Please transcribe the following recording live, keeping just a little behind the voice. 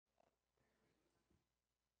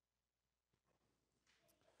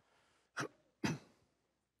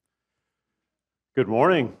Good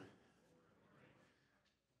morning.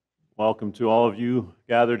 Welcome to all of you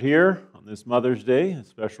gathered here on this Mother's Day. A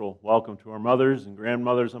special welcome to our mothers and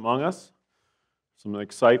grandmothers among us. Some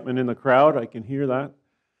excitement in the crowd, I can hear that.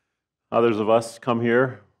 Others of us come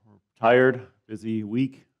here, we're tired, busy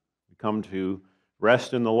week. We come to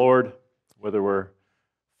rest in the Lord, whether we're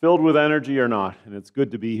filled with energy or not, and it's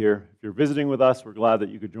good to be here. If you're visiting with us, we're glad that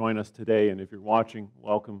you could join us today, and if you're watching,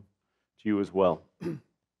 welcome to you as well.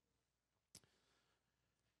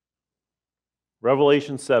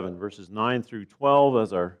 Revelation 7, verses 9 through 12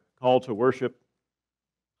 as our call to worship.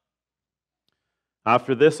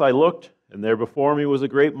 After this I looked, and there before me was a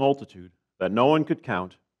great multitude that no one could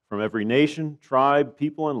count, from every nation, tribe,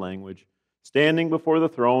 people, and language, standing before the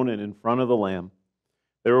throne and in front of the Lamb.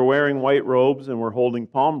 They were wearing white robes and were holding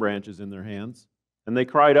palm branches in their hands, and they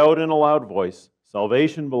cried out in a loud voice,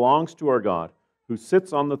 "Salvation belongs to our God, who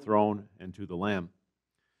sits on the throne, and to the Lamb."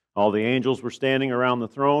 All the angels were standing around the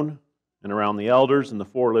throne, and around the elders and the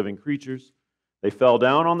four living creatures. They fell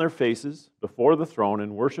down on their faces before the throne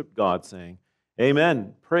and worshiped God, saying,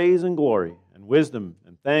 "Amen, praise and glory, and wisdom,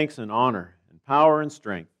 and thanks, and honor, and power, and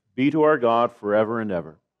strength be to our God forever and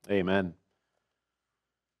ever. Amen."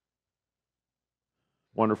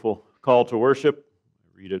 Wonderful call to worship.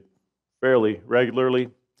 I read it fairly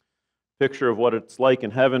regularly. Picture of what it's like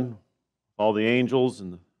in heaven, all the angels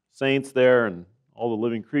and the saints there, and all the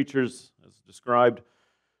living creatures as described,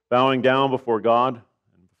 bowing down before God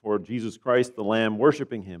and before Jesus Christ, the Lamb,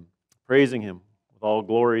 worshiping Him, praising Him with all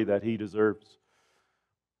glory that He deserves.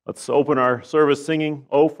 Let's open our service singing,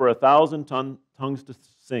 "Oh, for 1,000 tongues to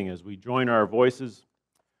sing," as we join our voices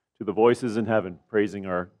to the voices in heaven, praising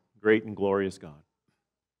our great and glorious God.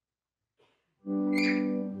 Please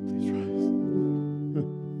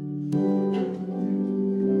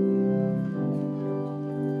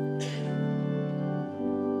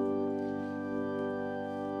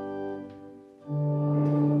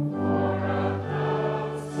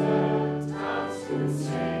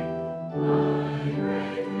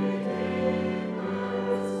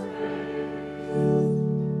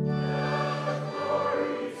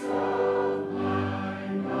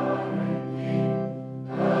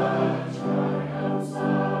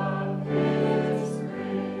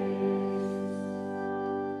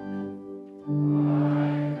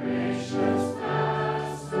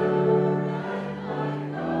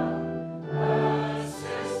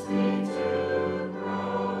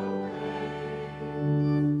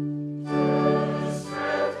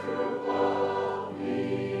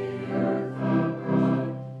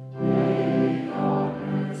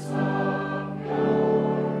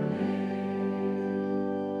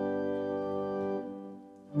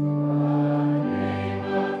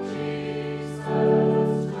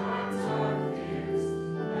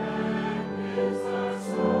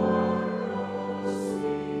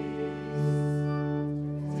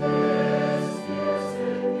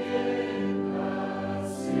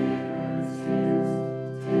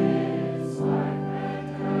rise.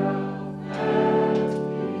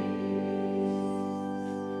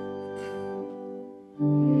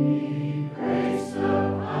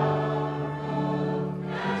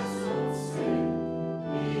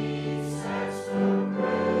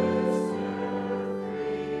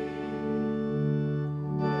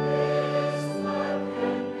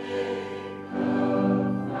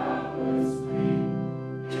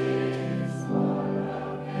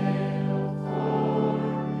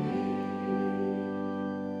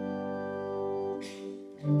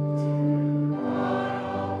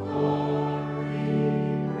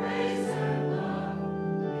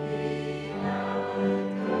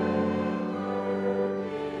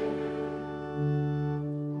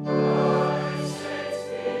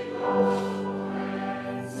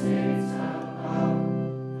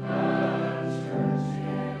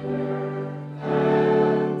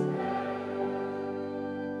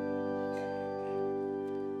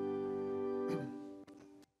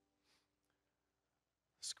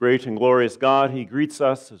 Great and glorious God, He greets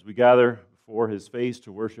us as we gather before His face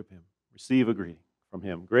to worship Him. Receive a greeting from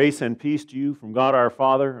Him. Grace and peace to you from God our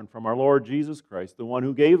Father and from our Lord Jesus Christ, the one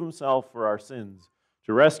who gave Himself for our sins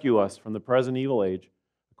to rescue us from the present evil age,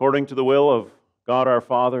 according to the will of God our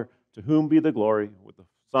Father, to whom be the glory with the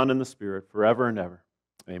Son and the Spirit forever and ever.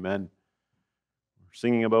 Amen. We're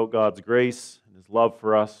singing about God's grace and His love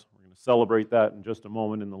for us. We're going to celebrate that in just a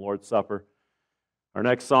moment in the Lord's Supper. Our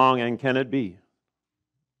next song, "And Can It Be?"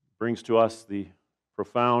 brings to us the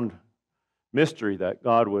profound mystery that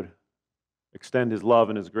God would extend His love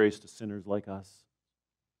and His grace to sinners like us.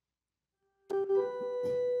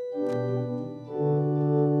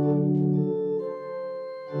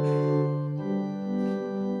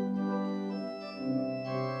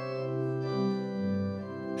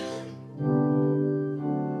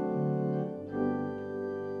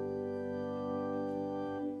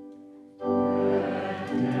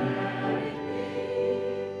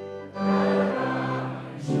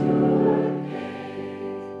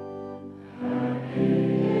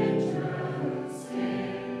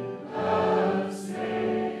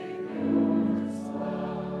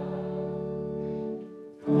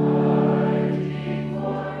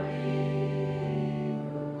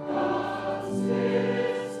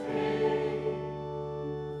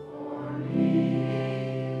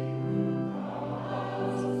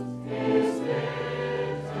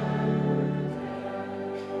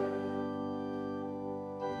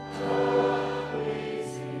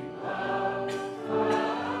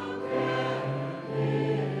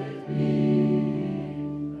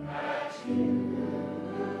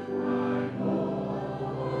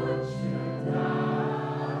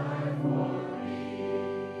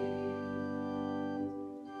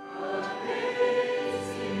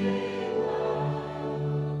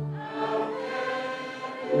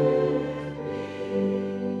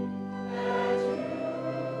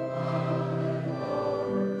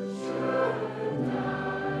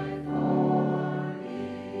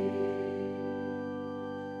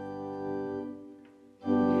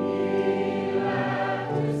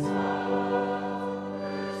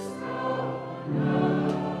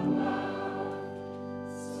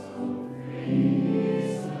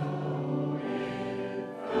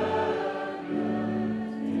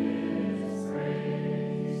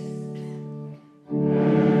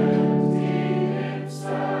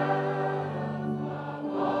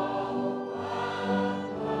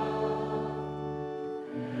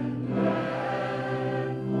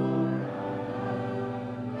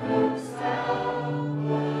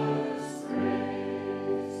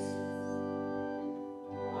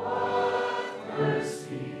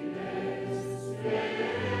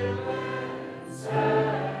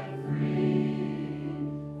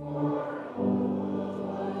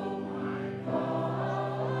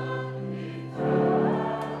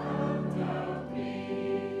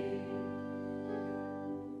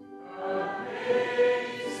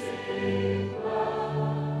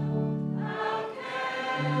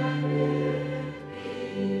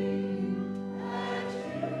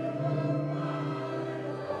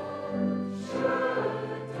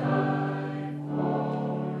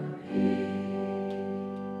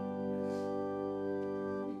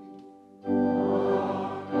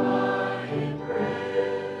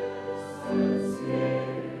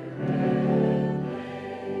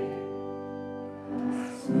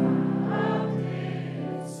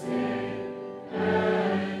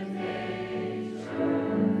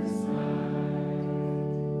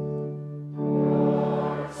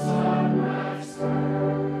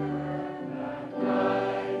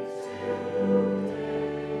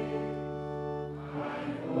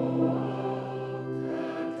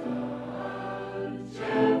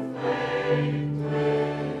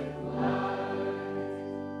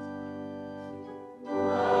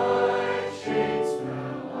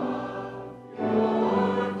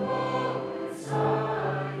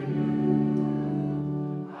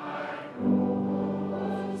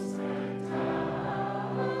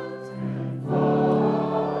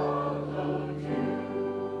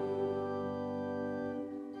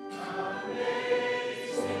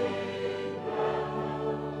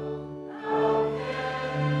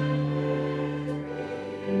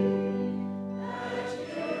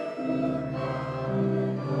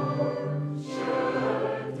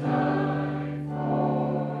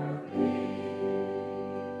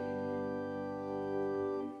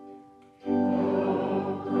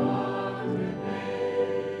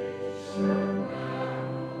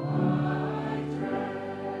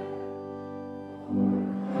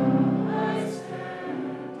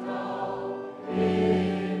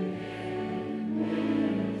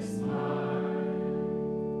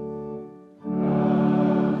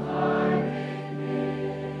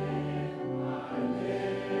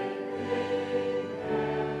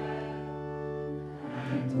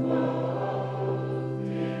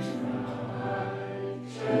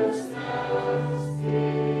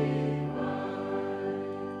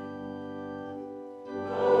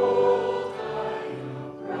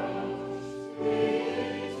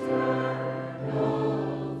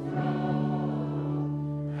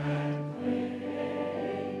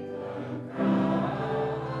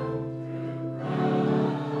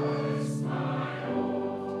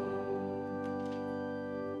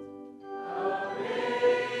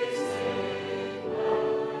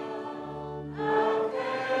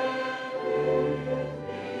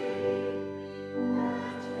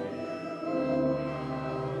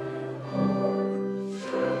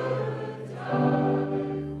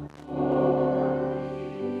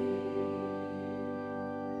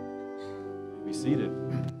 Be seated.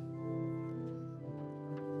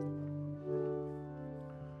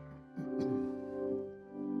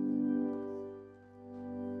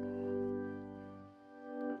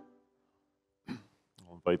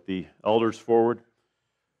 I'll invite the elders forward.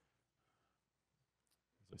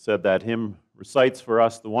 As I said, that hymn recites for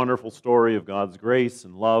us the wonderful story of God's grace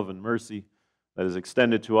and love and mercy that is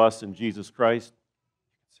extended to us in Jesus Christ.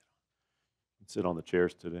 You can sit on the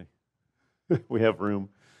chairs today. We have room.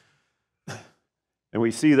 And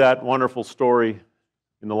we see that wonderful story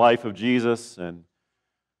in the life of Jesus and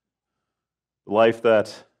the life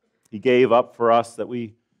that He gave up for us, that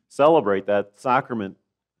we celebrate that sacrament,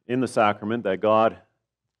 in the sacrament that God,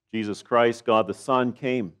 Jesus Christ, God the Son,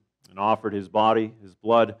 came and offered His body, His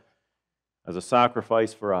blood, as a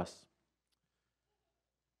sacrifice for us.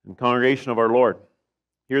 In congregation of our Lord,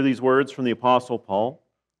 hear these words from the Apostle Paul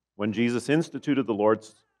when Jesus instituted the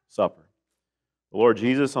Lord's Supper. The Lord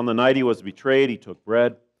Jesus, on the night He was betrayed, He took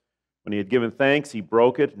bread. When He had given thanks, He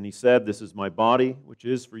broke it, and He said, "This is my body, which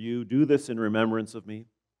is for you. Do this in remembrance of me."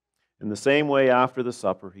 In the same way, after the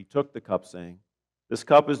supper, He took the cup, saying, "This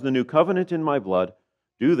cup is the new covenant in my blood.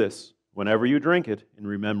 Do this, whenever you drink it, in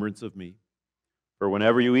remembrance of me. For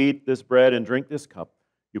whenever you eat this bread and drink this cup,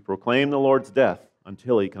 you proclaim the Lord's death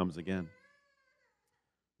until He comes again."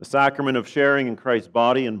 The sacrament of sharing in Christ's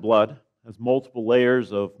body and blood has multiple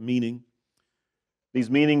layers of meaning. These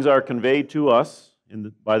meanings are conveyed to us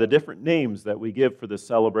by the different names that we give for this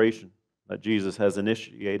celebration that Jesus has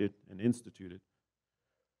initiated and instituted.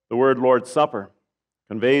 The word Lord's Supper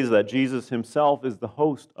conveys that Jesus Himself is the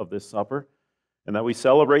host of this supper and that we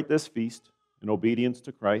celebrate this feast in obedience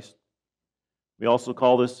to Christ. We also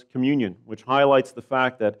call this communion, which highlights the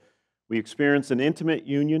fact that we experience an intimate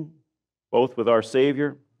union both with our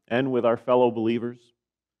Savior and with our fellow believers.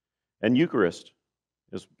 And Eucharist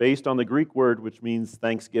is based on the Greek word which means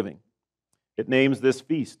thanksgiving. It names this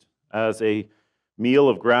feast as a meal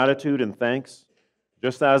of gratitude and thanks,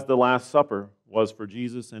 just as the Last Supper was for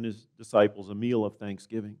Jesus and His disciples, a meal of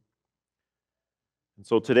thanksgiving. And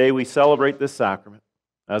so today we celebrate this sacrament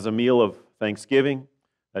as a meal of thanksgiving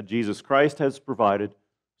that Jesus Christ has provided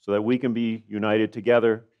so that we can be united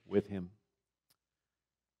together with Him.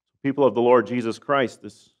 People of the Lord Jesus Christ,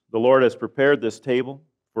 the Lord has prepared this table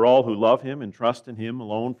for all who love Him and trust in Him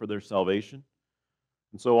alone for their salvation.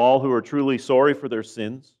 And so all who are truly sorry for their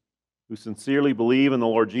sins, who sincerely believe in the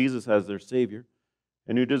Lord Jesus as their Savior,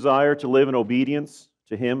 and who desire to live in obedience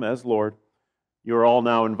to Him as Lord, you are all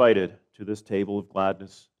now invited to this table of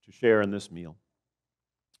gladness to share in this meal.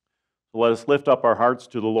 So let us lift up our hearts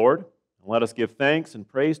to the Lord, and let us give thanks and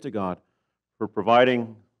praise to God for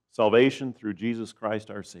providing salvation through Jesus Christ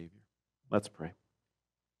our Savior. Let's pray.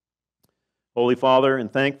 Holy Father, in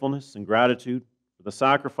thankfulness and gratitude for the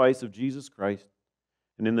sacrifice of Jesus Christ,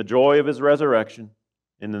 and in the joy of His resurrection,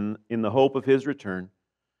 and in the hope of His return,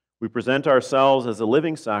 we present ourselves as a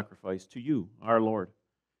living sacrifice to You, our Lord,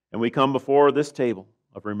 and we come before this table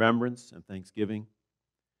of remembrance and thanksgiving.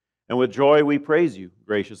 And with joy we praise You,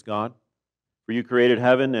 gracious God, for You created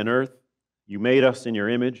heaven and earth, You made us in Your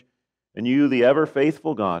image, and You, the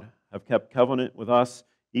ever-faithful God, have kept covenant with us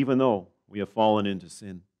even though we have fallen into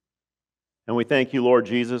sin. And we thank You, Lord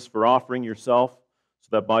Jesus, for offering Yourself so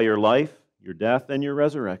that by Your life, Your death, and Your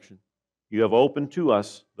resurrection, You have opened to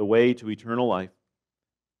us the way to eternal life.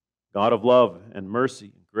 God of love and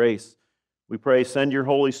mercy and grace, we pray, send Your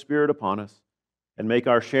Holy Spirit upon us and make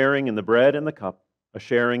our sharing in the bread and the cup a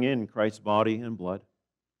sharing in Christ's body and blood.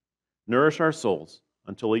 Nourish our souls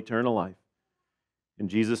until eternal life. In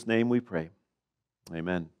Jesus' name we pray.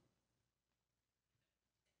 Amen.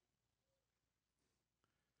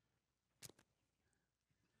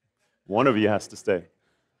 One of you has to stay.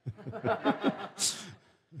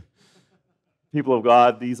 People of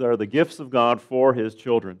God, these are the gifts of God for His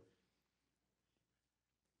children.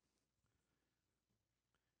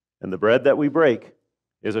 And the bread that we break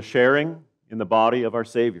is a sharing in the body of our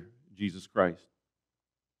Savior, Jesus Christ.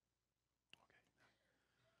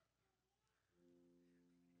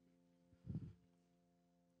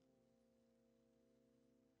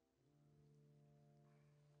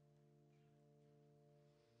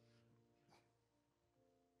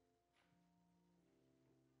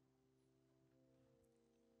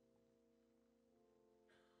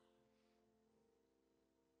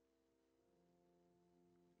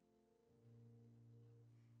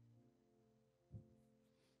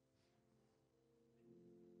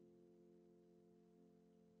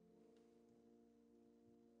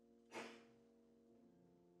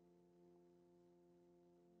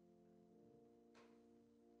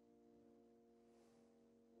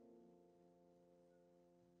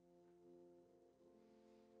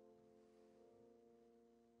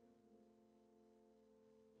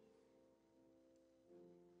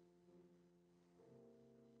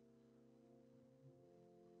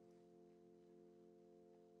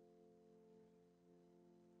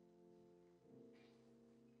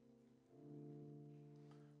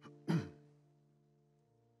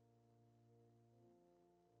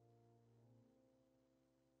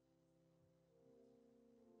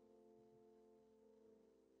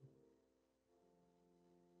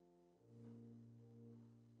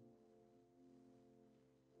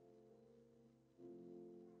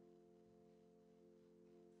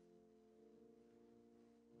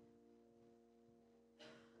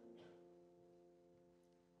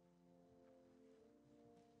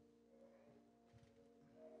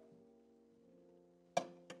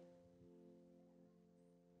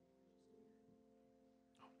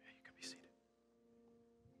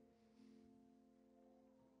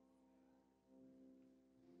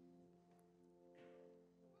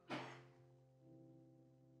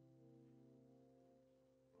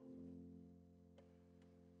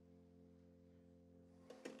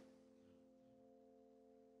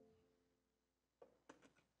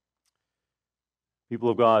 People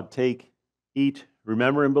of God, take, eat,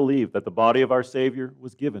 remember, and believe that the body of our Savior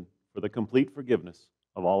was given for the complete forgiveness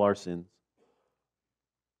of all our sins.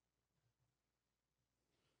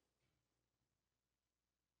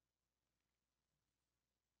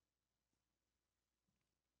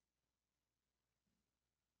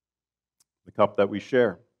 The cup that we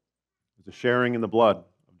share is a sharing in the blood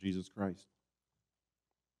of Jesus Christ.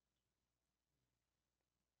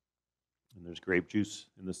 And there's grape juice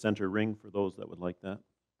in the center ring for those that would like that.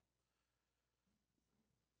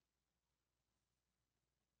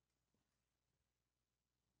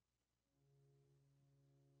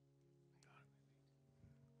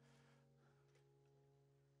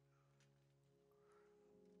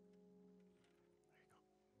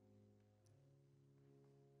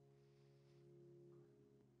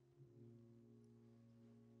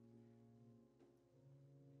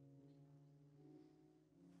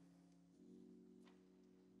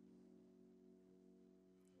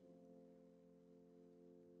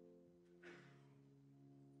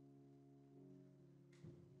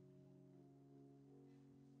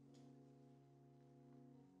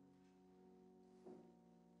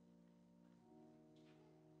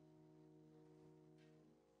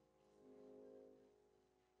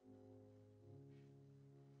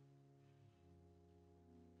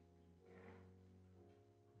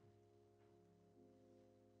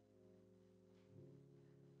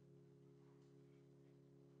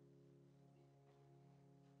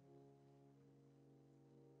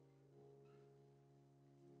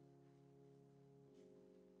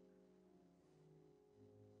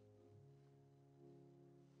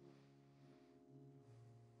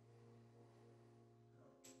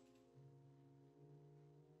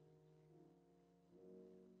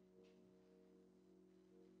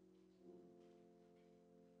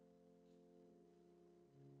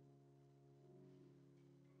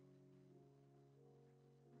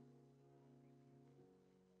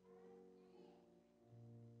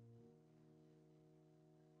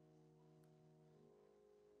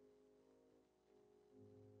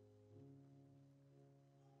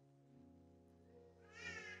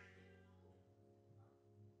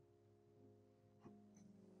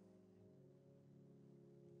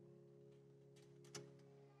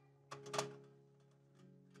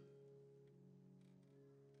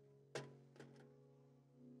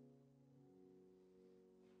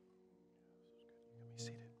 Be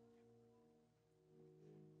seated.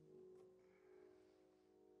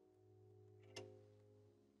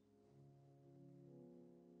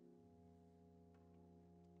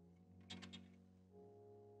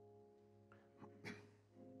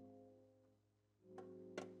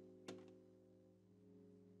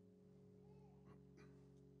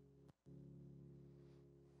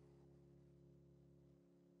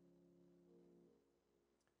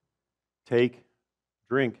 Take,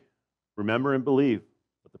 drink, remember, and believe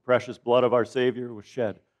that the precious blood of our Savior was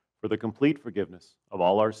shed for the complete forgiveness of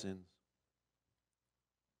all our sins.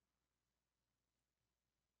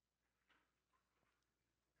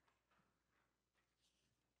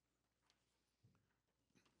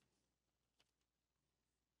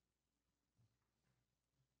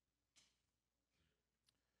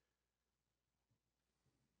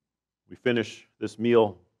 We finish this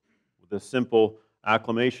meal with a simple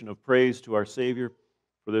acclamation of praise to our Savior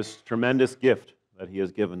for this tremendous gift that He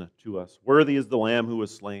has given to us. Worthy is the Lamb who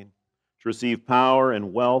was slain to receive power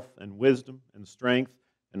and wealth and wisdom and strength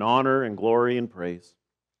and honor and glory and praise.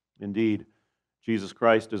 Indeed, Jesus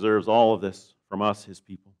Christ deserves all of this from us, His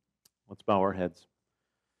people. Let's bow our heads.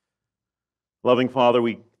 Loving Father,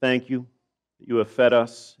 we thank You that You have fed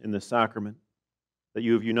us in this sacrament, that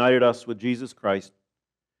You have united us with Jesus Christ,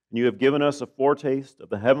 and You have given us a foretaste of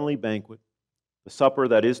the heavenly banquet, the supper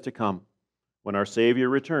that is to come, when our Savior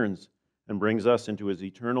returns and brings us into His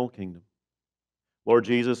eternal kingdom. Lord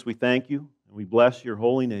Jesus, we thank You and we bless Your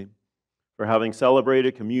holy name for having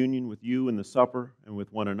celebrated communion with You in the supper and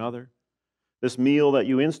with one another, this meal that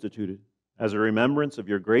You instituted as a remembrance of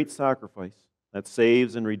Your great sacrifice that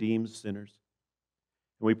saves and redeems sinners.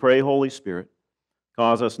 And we pray, Holy Spirit,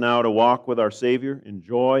 cause us now to walk with our Savior in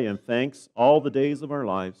joy and thanks all the days of our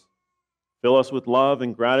lives. Fill us with love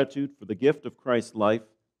and gratitude for the gift of Christ's life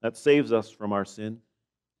that saves us from our sin.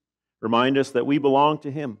 Remind us that we belong to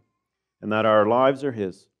Him and that our lives are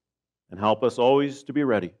His, and help us always to be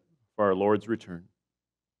ready for our Lord's return.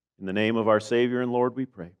 In the name of our Savior and Lord we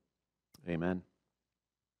pray. Amen.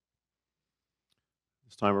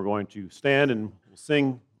 This time we're going to stand and we'll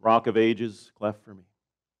sing Rock of Ages, Cleft for Me.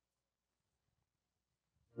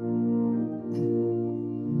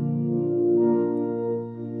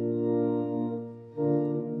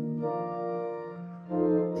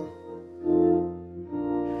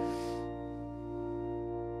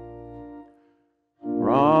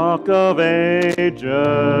 of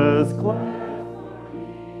ages,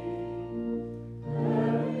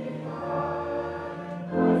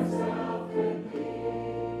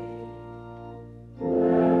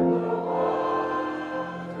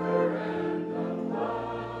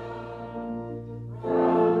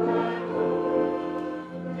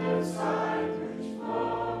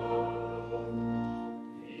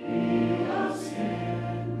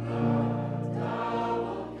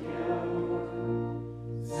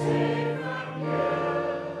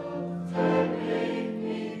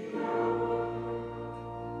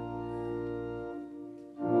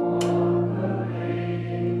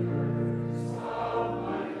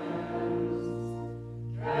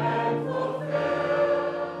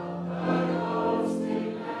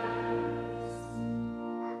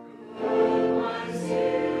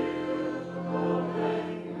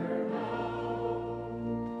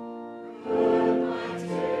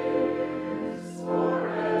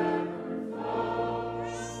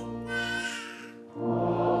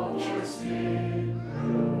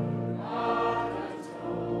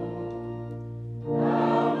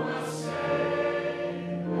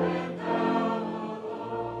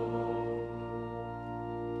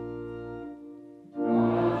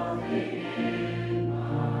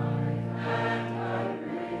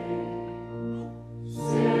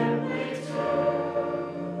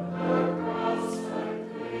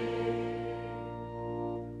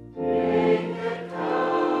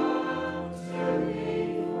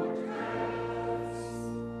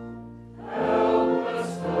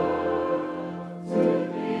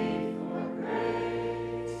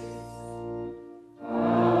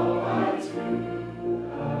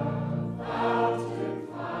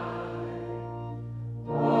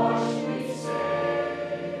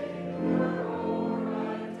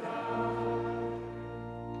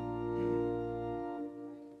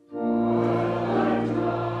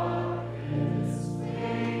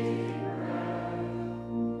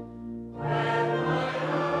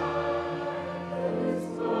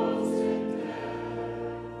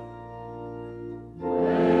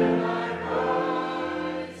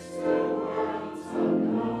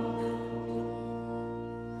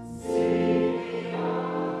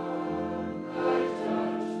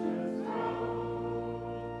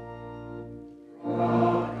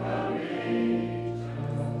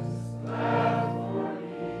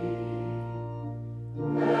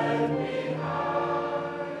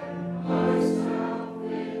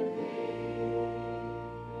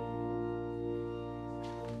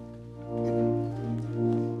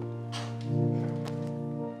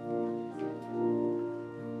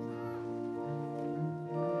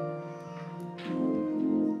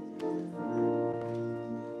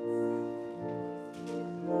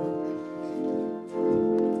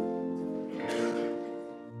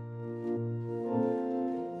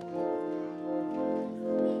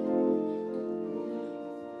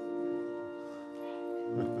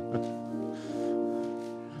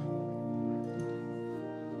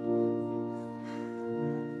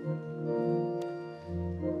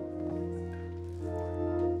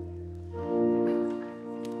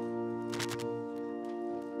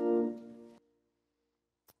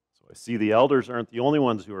 I see the elders aren't the only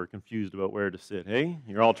ones who are confused about where to sit, hey?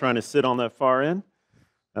 You're all trying to sit on that far end?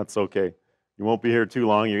 That's okay. You won't be here too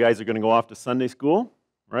long. You guys are going to go off to Sunday school,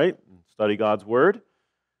 right? Study God's Word.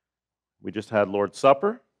 We just had Lord's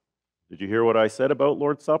Supper. Did you hear what I said about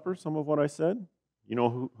Lord's Supper, some of what I said? You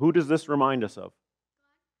know, who does this remind us of?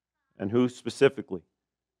 And who specifically?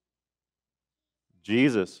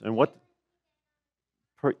 Jesus. And what?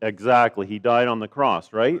 Exactly. He died on the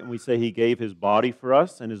cross, right? And we say He gave His body for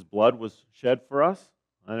us and His blood was shed for us.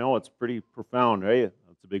 I know it's pretty profound, right?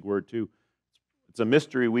 That's a big word too. It's a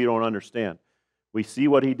mystery we don't understand. We see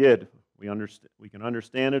what He did. We can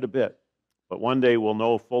understand it a bit. But one day we'll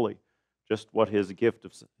know fully just what His gift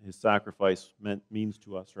of His sacrifice means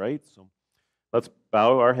to us, right? So let's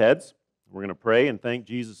bow our heads. We're going to pray and thank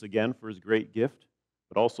Jesus again for His great gift,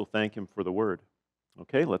 but also thank Him for the Word.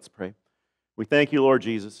 Okay, let's pray. We thank You, Lord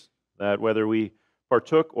Jesus, that whether we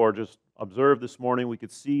partook or just observed this morning, we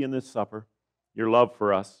could see in this supper Your love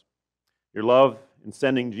for us, Your love in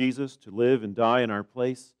sending Jesus to live and die in our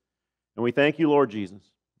place. And we thank You, Lord Jesus,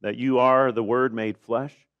 that You are the Word made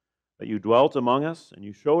flesh, that You dwelt among us and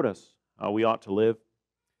You showed us how we ought to live.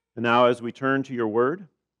 And now as we turn to Your Word,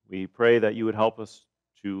 we pray that You would help us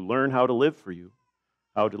to learn how to live for You,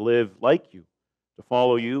 how to live like You, to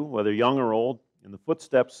follow You, whether young or old, in the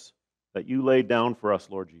footsteps that You laid down for us,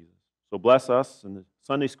 Lord Jesus. So bless us and the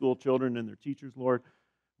Sunday school children and their teachers, Lord.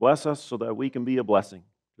 Bless us so that we can be a blessing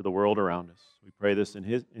to the world around us. We pray this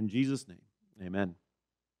in Jesus' name. Amen.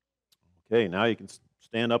 Okay, now you can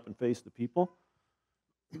stand up and face the people.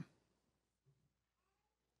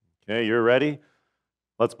 Okay, you're ready?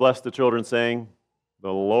 Let's bless the children saying,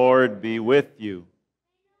 "The Lord be with you."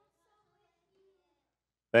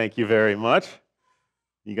 Thank you very much.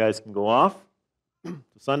 You guys can go off to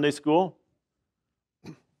Sunday school.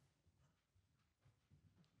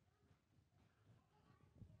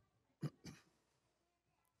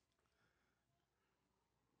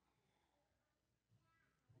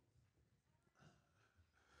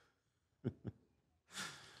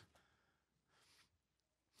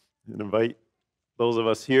 And invite those of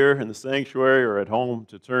us here in the sanctuary or at home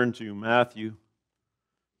to turn to Matthew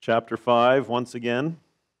chapter 5 once again.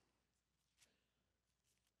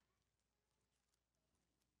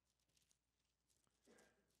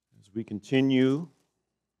 As we continue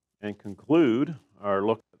and conclude our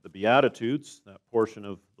look at the Beatitudes, that portion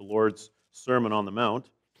of the Lord's Sermon on the Mount.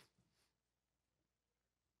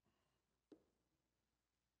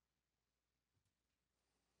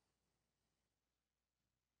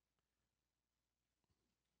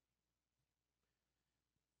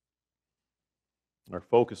 Our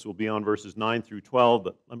focus will be on verses 9 through 12,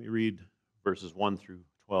 but let me read verses 1 through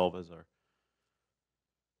 12 as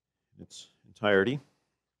its entirety.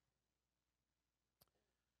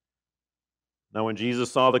 Now when Jesus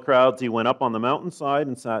saw the crowds, he went up on the mountainside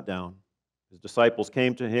and sat down. His disciples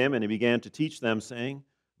came to him, and he began to teach them, saying,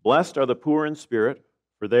 "Blessed are the poor in spirit,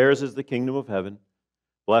 for theirs is the kingdom of heaven.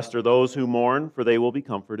 Blessed are those who mourn, for they will be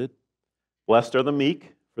comforted. Blessed are the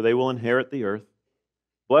meek, for they will inherit the earth.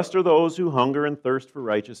 Blessed are those who hunger and thirst for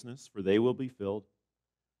righteousness, for they will be filled.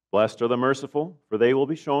 Blessed are the merciful, for they will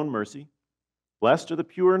be shown mercy. Blessed are the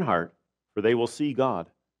pure in heart, for they will see God.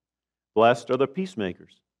 Blessed are the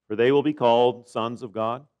peacemakers, for they will be called sons of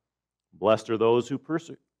God. Blessed are those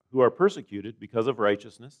who are persecuted because of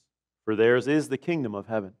righteousness, for theirs is the kingdom of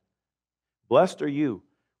heaven. Blessed are you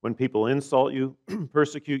when people insult you,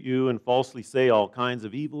 persecute you, and falsely say all kinds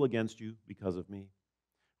of evil against you because of me.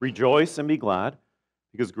 Rejoice and be glad,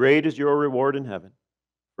 because great is your reward in heaven.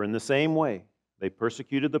 For in the same way they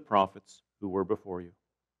persecuted the prophets who were before you."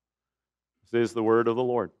 This is the word of the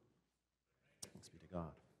Lord. Thanks be to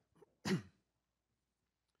God.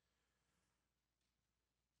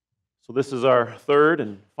 So this is our third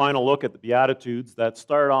and final look at the Beatitudes that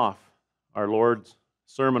start off our Lord's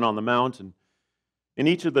Sermon on the Mount. And in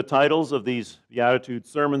each of the titles of these Beatitude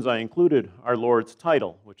sermons, I included our Lord's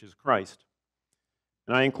title, which is Christ.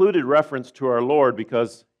 And I included reference to our Lord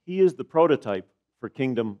because he is the prototype for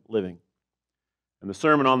kingdom living. And the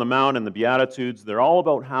Sermon on the Mount and the Beatitudes, they're all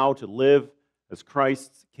about how to live as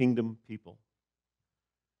Christ's kingdom people.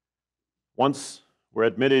 Once we're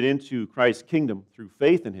admitted into Christ's kingdom through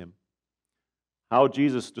faith in him, how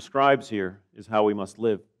Jesus describes here is how we must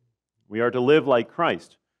live. We are to live like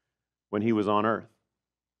Christ when he was on earth.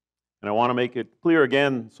 And I want to make it clear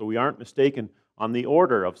again so we aren't mistaken on the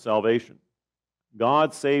order of salvation.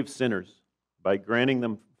 God saves sinners by granting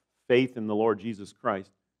them faith in the Lord Jesus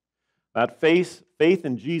Christ. That faith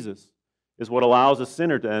in Jesus is what allows a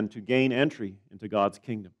sinner then to gain entry into God's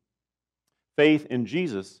kingdom. Faith in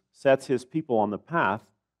Jesus sets his people on the path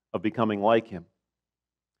of becoming like him.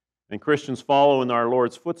 And Christians follow in our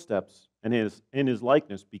Lord's footsteps and in his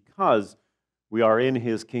likeness because we are in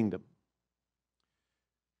his kingdom.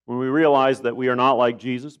 When we realize that we are not like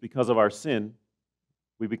Jesus because of our sin,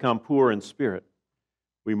 we become poor in spirit.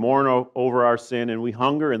 We mourn over our sin, and we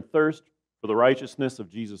hunger and thirst for the righteousness of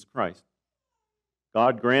Jesus Christ.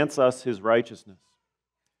 God grants us his righteousness.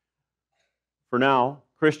 For now,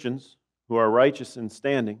 Christians who are righteous in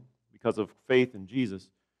standing because of faith in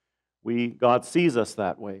Jesus, God sees us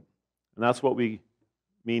that way. And that's what we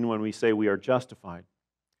mean when we say we are justified.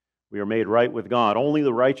 We are made right with God. Only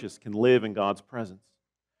the righteous can live in God's presence.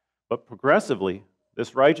 But progressively,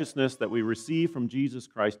 this righteousness that we receive from Jesus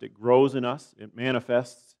Christ, it grows in us, it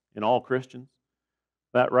manifests in all Christians.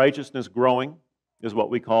 That righteousness growing is what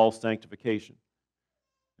we call sanctification.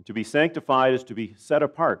 And to be sanctified is to be set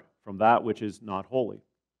apart from that which is not holy.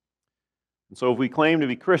 And so if we claim to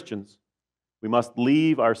be Christians, we must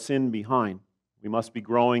leave our sin behind. We must be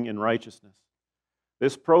growing in righteousness.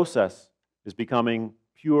 This process is becoming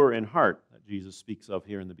pure in heart that Jesus speaks of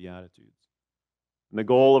here in the Beatitudes. And the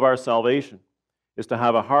goal of our salvation is to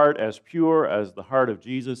have a heart as pure as the heart of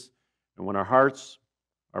Jesus. And when our hearts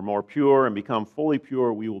are more pure and become fully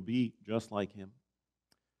pure, we will be just like him.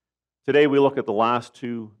 Today we look at the last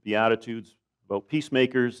two Beatitudes about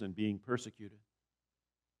peacemakers and being persecuted.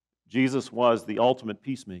 Jesus was the ultimate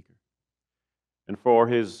peacemaker. And for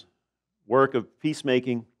his work of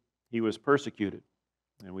peacemaking, he was persecuted.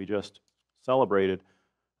 And we just celebrated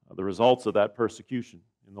the results of that persecution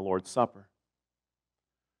in the Lord's Supper.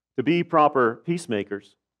 To be proper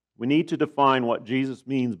peacemakers, we need to define what Jesus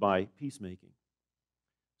means by peacemaking.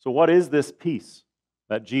 So what is this peace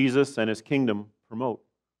that Jesus and his kingdom promote?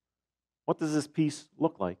 What does this peace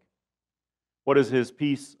look like? What does his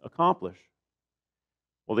peace accomplish?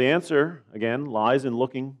 Well, the answer, again, lies in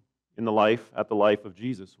looking at the life of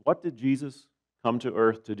Jesus. What did Jesus come to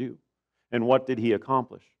earth to do? And what did he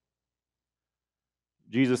accomplish?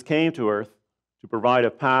 Jesus came to earth to provide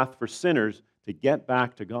a path for sinners to get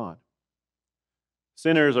back to God.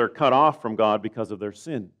 Sinners are cut off from God because of their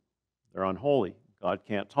sin. They're unholy. God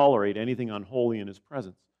can't tolerate anything unholy in his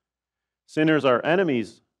presence. Sinners are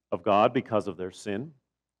enemies of God because of their sin.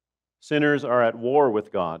 Sinners are at war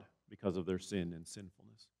with God because of their sin and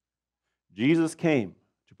sinfulness. Jesus came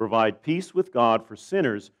to provide peace with God for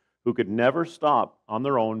sinners who could never stop on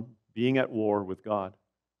their own being at war with God.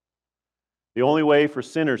 The only way for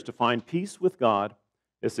sinners to find peace with God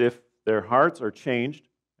is if their hearts are changed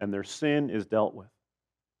and their sin is dealt with.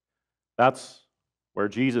 That's where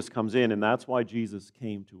Jesus comes in, and that's why Jesus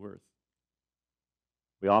came to earth.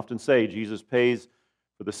 We often say Jesus pays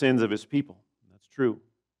for the sins of his people. That's true.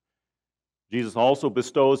 Jesus also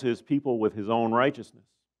bestows his people with his own righteousness.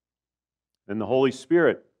 And the Holy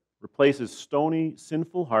Spirit replaces stony,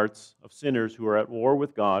 sinful hearts of sinners who are at war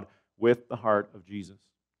with God with the heart of Jesus.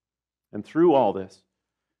 And through all this,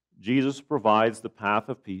 Jesus provides the path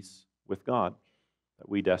of peace with God that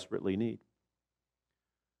we desperately need.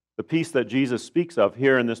 The peace that Jesus speaks of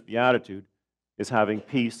here in this beatitude is having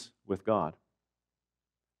peace with God.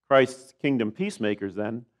 Christ's kingdom peacemakers,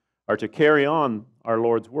 then, are to carry on our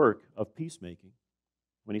Lord's work of peacemaking.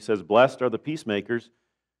 When he says, "Blessed are the peacemakers,"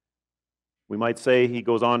 we might say, he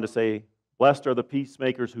goes on to say, "Blessed are the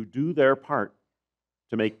peacemakers who do their part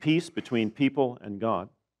to make peace between people and God."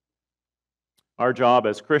 Our job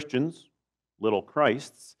as Christians, little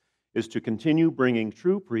Christs, is to continue bringing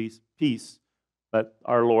true peace that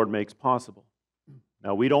our Lord makes possible.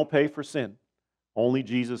 Now, we don't pay for sin. Only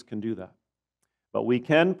Jesus can do that. But we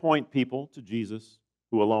can point people to Jesus,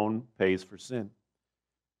 who alone pays for sin.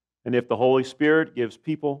 And if the Holy Spirit gives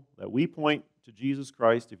people that we point to Jesus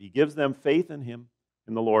Christ, if he gives them faith in him,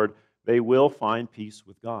 in the Lord, they will find peace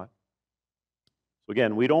with God. So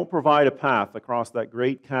again, we don't provide a path across that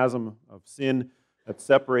great chasm of sin that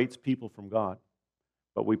separates people from God.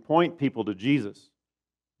 But we point people to Jesus,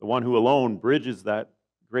 the one who alone bridges that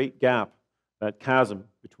great gap, that chasm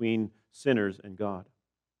between sinners and God.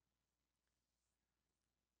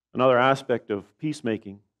 Another aspect of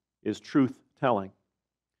peacemaking is truth-telling.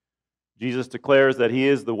 Jesus declares that he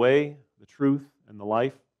is the way, the truth, and the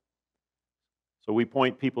life. So we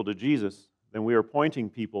point people to Jesus, then we are pointing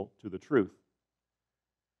people to the truth.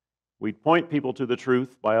 We point people to the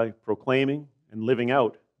truth by proclaiming and living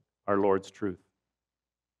out our Lord's truth.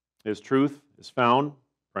 His truth is found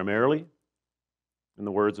primarily in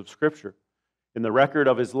the words of Scripture, in the record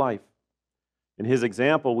of his life. In his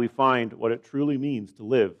example, we find what it truly means to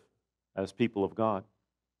live as people of God.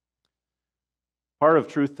 Part of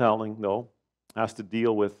truth-telling, though, has to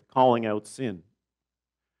deal with calling out sin.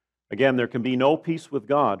 Again, there can be no peace with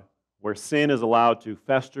God where sin is allowed to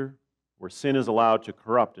fester, where sin is allowed to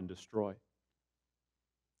corrupt and destroy.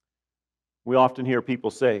 We often hear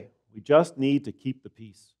people say, "We just need to keep the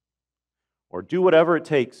peace," or "do whatever it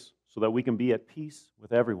takes so that we can be at peace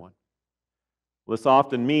with everyone." Well, this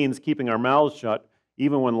often means keeping our mouths shut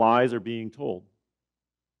even when lies are being told.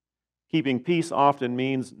 Keeping peace often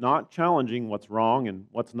means not challenging what's wrong and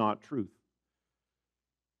what's not truth.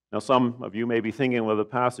 Now, some of you may be thinking of a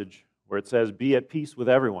passage where it says, "Be at peace with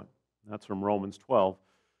everyone." That's from Romans 12.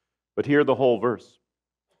 But hear the whole verse.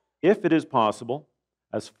 "If it is possible,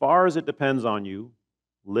 as far as it depends on you,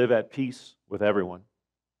 live at peace with everyone."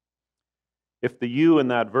 If the you in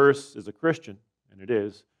that verse is a Christian, and it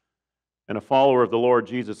is, and a follower of the Lord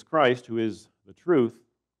Jesus Christ, who is the truth,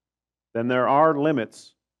 then there are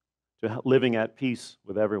limits to living at peace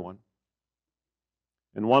with everyone.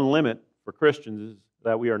 And one limit for Christians is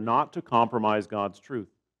that we are not to compromise God's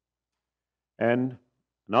truth. And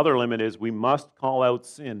another limit is we must call out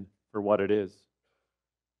sin for what it is.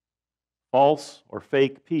 False or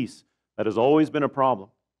fake peace, that has always been a problem,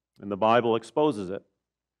 and the Bible exposes it.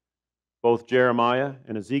 Both Jeremiah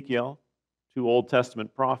and Ezekiel, two Old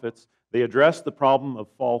Testament prophets, they address the problem of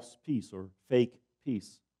false peace or fake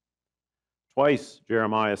peace. Twice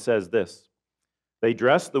Jeremiah says this, "They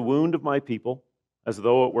dress the wound of my people as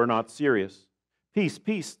though it were not serious. Peace,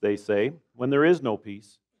 peace, they say, when there is no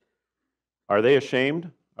peace. Are they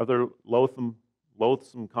ashamed of their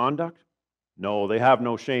loathsome conduct? No, they have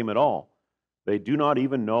no shame at all. They do not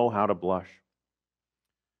even know how to blush."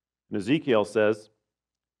 And Ezekiel says,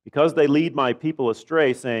 Because they lead my people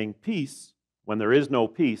astray, saying, peace, when there is no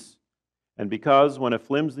peace, and because when a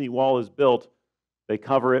flimsy wall is built, they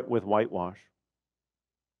cover it with whitewash.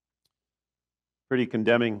 Pretty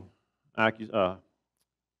condemning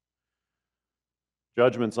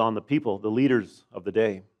judgments on the people, the leaders of the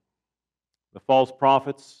day. The false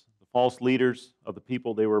prophets, the false leaders of the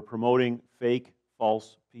people, they were promoting fake,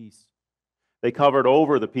 false peace. They covered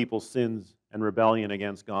over the people's sins and rebellion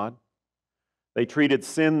against God. They treated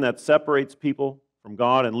sin that separates people from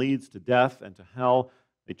God and leads to death and to hell,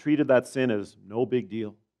 they treated that sin as no big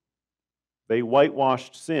deal. They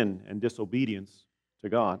whitewashed sin and disobedience to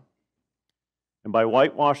God. And by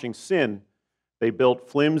whitewashing sin, they built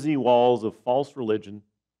flimsy walls of false religion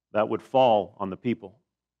that would fall on the people,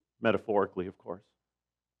 metaphorically, of course.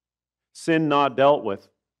 Sin not dealt with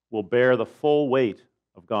will bear the full weight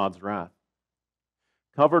of God's wrath.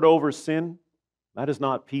 Covered over sin, that is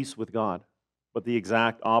not peace with God, but the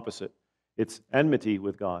exact opposite. It's enmity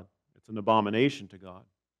with God. It's an abomination to God.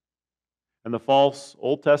 And the false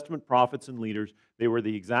Old Testament prophets and leaders, they were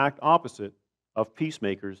the exact opposite of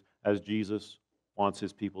peacemakers as Jesus wants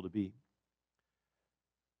his people to be.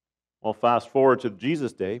 Well, fast forward to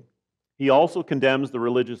Jesus' day, he also condemns the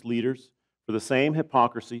religious leaders for the same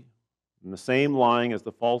hypocrisy and the same lying as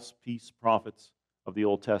the false peace prophets of the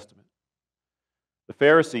Old Testament. The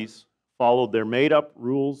Pharisees followed their made-up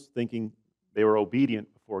rules thinking they were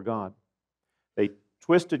obedient before God. They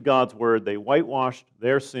twisted God's word, they whitewashed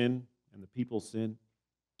their sin and the people's sin.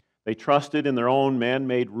 They trusted in their own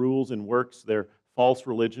man-made rules and works, their false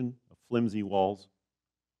religion of flimsy walls.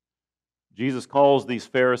 Jesus calls these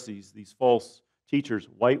Pharisees, these false teachers,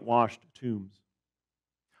 whitewashed tombs.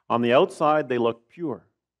 On the outside, they looked pure,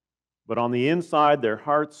 but on the inside, their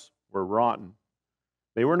hearts were rotten.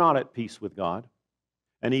 They were not at peace with God.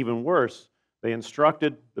 And even worse, they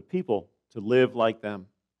instructed the people to live like them.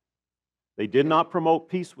 They did not promote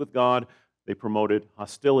peace with God, they promoted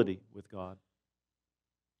hostility with God.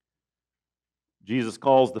 Jesus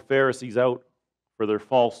calls the Pharisees out for their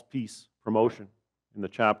false peace promotion in the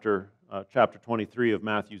chapter 23 of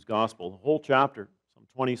Matthew's Gospel, the whole chapter, some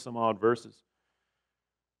 20-some-odd verses.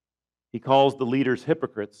 He calls the leaders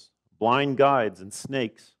hypocrites, blind guides, and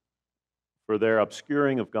snakes for their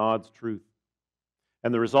obscuring of God's truth.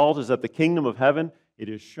 And the result is that the kingdom of heaven, it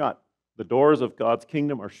is shut. The doors of God's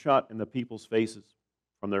kingdom are shut in the people's faces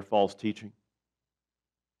from their false teaching.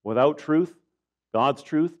 Without truth, God's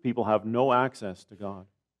truth, people have no access to God.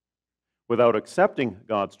 Without accepting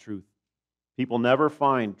God's truth, people never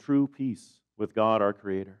find true peace with God, our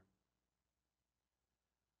Creator.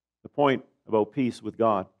 The point about peace with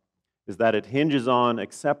God is that it hinges on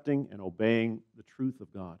accepting and obeying the truth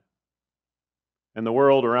of God. And the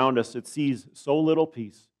world around us, it sees so little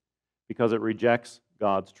peace because it rejects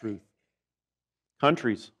God's truth.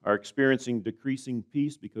 Countries are experiencing decreasing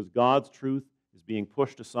peace because God's truth is being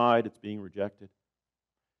pushed aside, it's being rejected.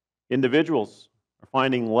 Individuals are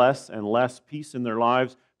finding less and less peace in their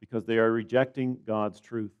lives because they are rejecting God's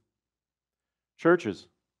truth. Churches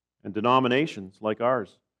and denominations like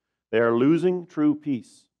ours, they are losing true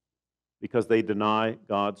peace because they deny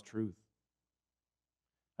God's truth.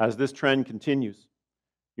 As this trend continues,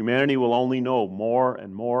 humanity will only know more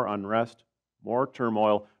and more unrest, more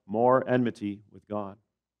turmoil, more enmity with God.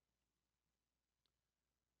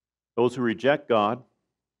 Those who reject God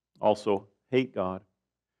also hate God.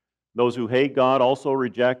 Those who hate God also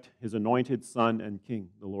reject His anointed Son and King,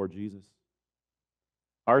 the Lord Jesus.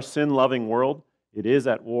 Our sin-loving world, it is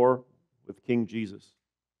at war with King Jesus.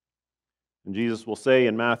 And Jesus will say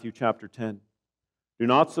in Matthew chapter 10, "Do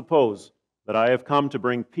not suppose that I have come to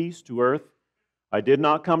bring peace to earth. I did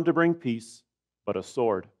not come to bring peace, but a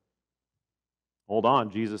sword." Hold on,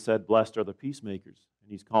 Jesus said, "Blessed are the peacemakers." And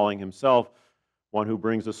He's calling Himself one who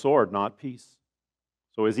brings a sword, not peace.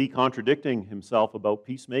 So is He contradicting Himself about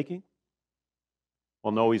peacemaking?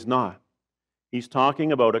 Well, no, He's not. He's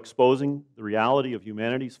talking about exposing the reality of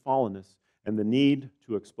humanity's fallenness and the need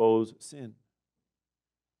to expose sin.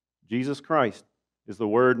 Jesus Christ is the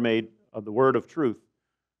Word of truth,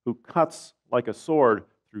 who cuts like a sword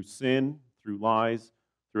through sin, through lies,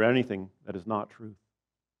 through anything that is not truth.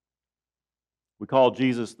 We call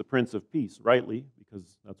Jesus the Prince of Peace, rightly,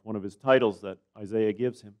 because that's one of His titles that Isaiah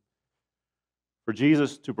gives Him. For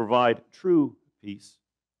Jesus to provide true peace,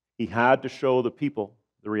 He had to show the people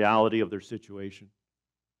the reality of their situation.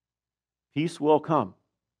 Peace will come,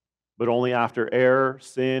 but only after error,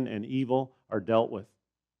 sin, and evil are dealt with.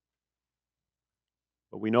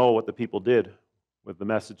 But we know what the people did with the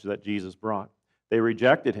message that Jesus brought. They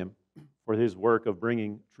rejected Him for His work of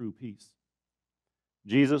bringing true peace.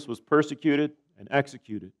 Jesus was persecuted and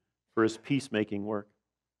executed for His peacemaking work.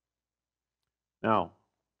 Now,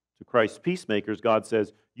 to Christ's peacemakers, God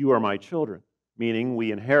says, "You are my children," meaning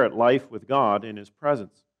we inherit life with God in His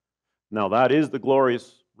presence. Now, that is the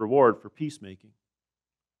glorious reward for peacemaking.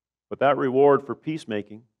 But that reward for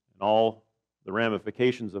peacemaking and all the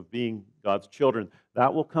ramifications of being God's children,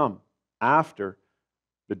 that will come after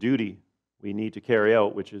the duty we need to carry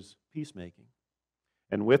out, which is peacemaking.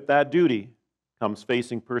 And with that duty comes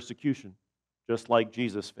facing persecution, just like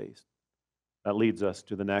Jesus faced. That leads us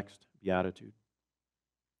to the next beatitude.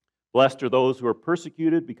 Blessed are those who are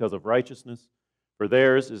persecuted because of righteousness, for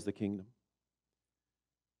theirs is the kingdom.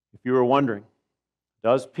 If you were wondering,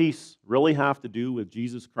 does peace really have to do with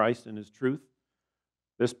Jesus Christ and His truth?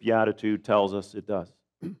 This beatitude tells us it does.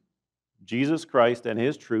 Jesus Christ and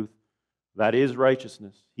His truth, that is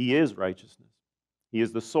righteousness. He is righteousness. He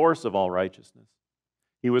is the source of all righteousness.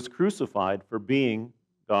 He was crucified for being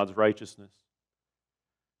God's righteousness.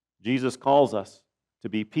 Jesus calls us to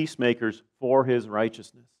be peacemakers for His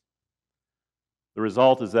righteousness. The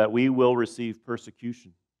result is that we will receive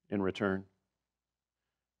persecution in return.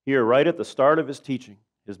 Here, right at the start of His teaching,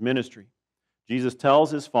 His ministry, Jesus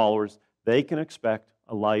tells His followers they can expect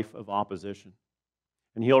a life of opposition.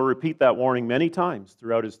 And He'll repeat that warning many times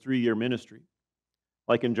throughout His 3-year ministry.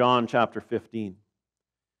 Like in John chapter 15.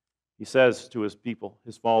 He says to His people,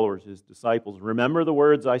 His followers, His disciples, "Remember the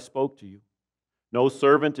words I spoke to you. No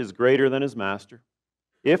servant is greater than his master.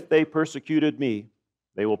 If they persecuted me,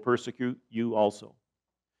 they will persecute you also.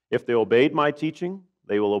 If they obeyed my teaching,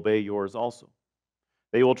 they will obey yours also.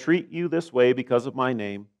 They will treat you this way because of my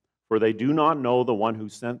name, for they do not know the one who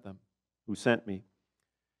sent me.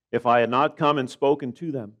 If I had not come and spoken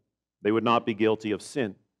to them, they would not be guilty of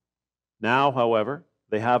sin. Now, however,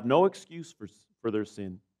 they have no excuse for their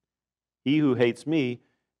sin. He who hates me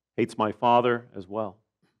hates my Father as well."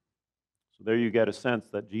 So there you get a sense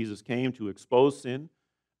that Jesus came to expose sin,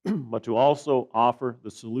 but to also offer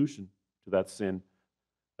the solution to that sin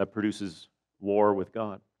that produces war with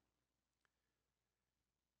God.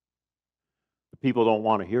 The people don't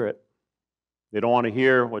want to hear it. They don't want to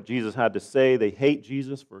hear what Jesus had to say. They hate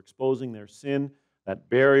Jesus for exposing their sin, that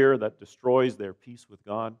barrier that destroys their peace with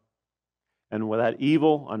God. And with that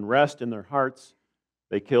evil unrest in their hearts,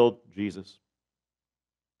 they killed Jesus.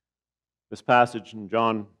 This passage in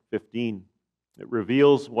John 15, it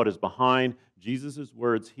reveals what is behind Jesus'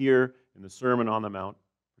 words here in the Sermon on the Mount,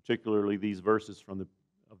 particularly these verses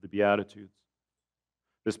of the Beatitudes.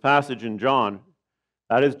 This passage in John,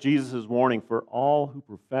 that is Jesus' warning for all who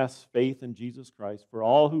profess faith in Jesus Christ, for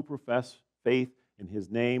all who profess faith in His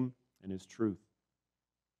name and His truth.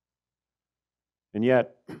 And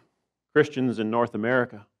yet, Christians in North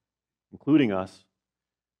America, including us,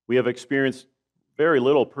 we have experienced very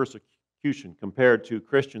little persecution compared to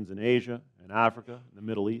Christians in Asia and Africa and the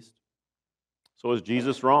Middle East. So is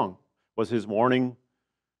Jesus wrong? Was His warning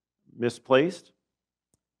misplaced?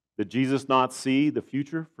 Did Jesus not see the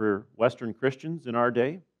future for Western Christians in our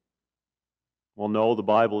day? Well, no, the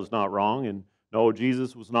Bible is not wrong, and no,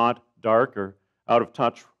 Jesus was not dark or out of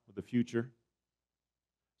touch with the future.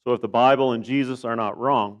 So if the Bible and Jesus are not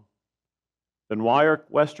wrong, then why are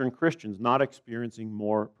Western Christians not experiencing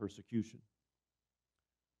more persecution?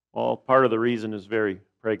 Well, part of the reason is very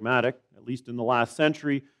pragmatic. At least in the last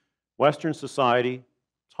century, Western society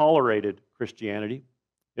tolerated Christianity.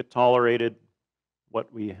 It tolerated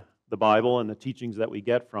the Bible and the teachings that we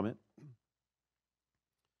get from it.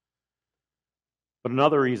 But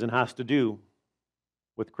another reason has to do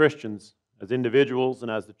with Christians as individuals and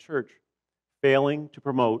as the church failing to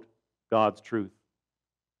promote God's truth.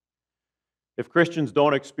 If Christians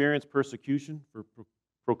don't experience persecution for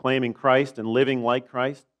proclaiming Christ and living like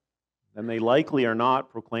Christ, then they likely are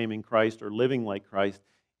not proclaiming Christ or living like Christ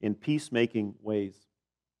in peacemaking ways.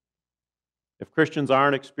 If Christians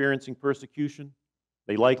aren't experiencing persecution,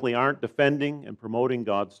 they likely aren't defending and promoting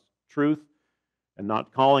God's truth and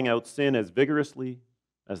not calling out sin as vigorously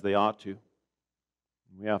as they ought to.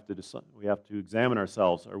 We have to examine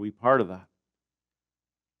ourselves. Are we part of that?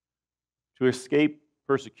 To escape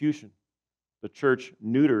persecution, the church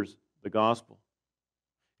neuters the gospel.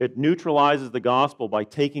 It neutralizes the gospel by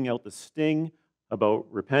taking out the sting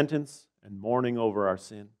about repentance and mourning over our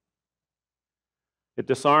sin. It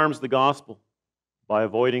disarms the gospel by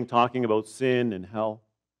avoiding talking about sin and hell.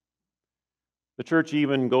 The church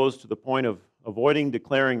even goes to the point of avoiding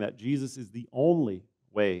declaring that Jesus is the only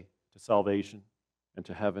way to salvation and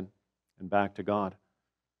to heaven and back to God.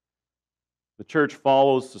 The church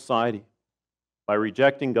follows society by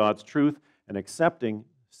rejecting God's truth and accepting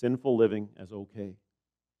sinful living as okay.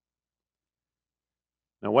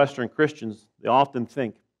 Now, Western Christians, they often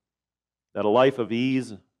think that a life of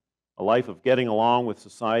ease, a life of getting along with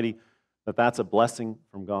society, that that's a blessing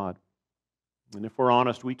from God. And if we're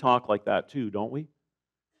honest, we talk like that too, don't we?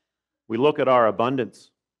 We look at our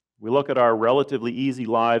abundance. We look at our relatively easy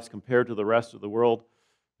lives compared to the rest of the world,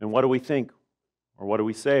 and what do we think? Or what do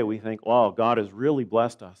we say? We think, wow, God has really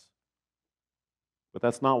blessed us. But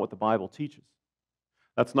that's not what the Bible teaches.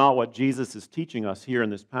 That's not what Jesus is teaching us here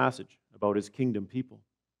in this passage about his kingdom people.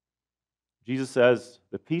 Jesus says,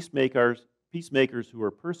 the peacemakers who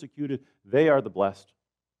are persecuted, they are the blessed.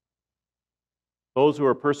 Those who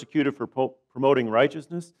are persecuted for promoting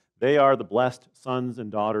righteousness, they are the blessed sons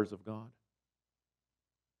and daughters of God.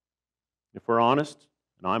 If we're honest,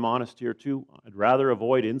 and I'm honest here too, I'd rather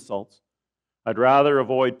avoid insults. I'd rather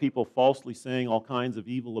avoid people falsely saying all kinds of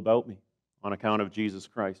evil about me on account of Jesus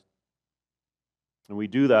Christ. And we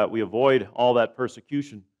do that, we avoid all that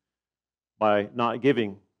persecution by not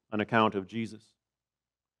giving an account of Jesus.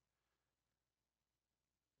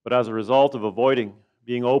 But as a result of avoiding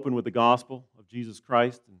being open with the gospel of Jesus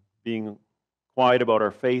Christ and being quiet about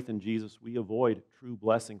our faith in Jesus, we avoid true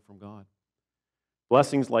blessing from God.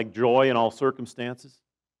 Blessings like joy in all circumstances,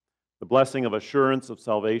 the blessing of assurance of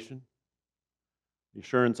salvation, the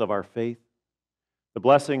assurance of our faith, the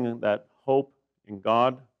blessing that hope in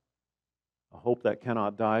God, a hope that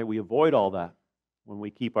cannot die. We avoid all that when we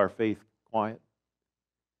keep our faith quiet.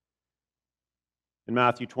 In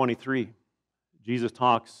Matthew 23, Jesus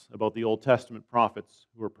talks about the Old Testament prophets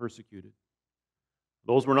who were persecuted.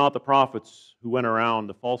 Those were not the prophets who went around,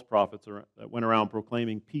 the false prophets that went around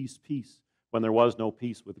proclaiming peace, peace, when there was no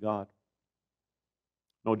peace with God.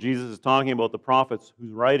 No, Jesus is talking about the prophets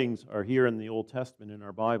whose writings are here in the Old Testament in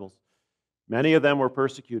our Bibles. Many of them were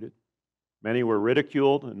persecuted. Many were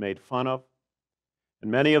ridiculed and made fun of.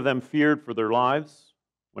 And many of them feared for their lives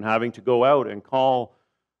when having to go out and call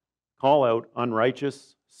out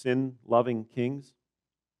unrighteous, sin-loving kings.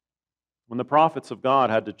 When the prophets of God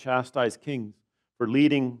had to chastise kings for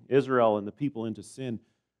leading Israel and the people into sin,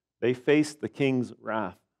 they faced the king's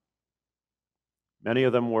wrath. Many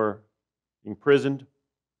of them were imprisoned,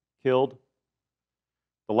 killed.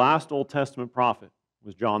 The last Old Testament prophet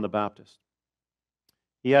was John the Baptist.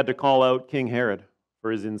 He had to call out King Herod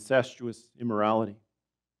for his incestuous immorality.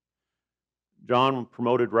 John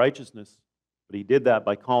promoted righteousness, but he did that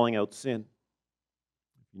by calling out sin.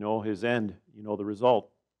 You know his end, you know the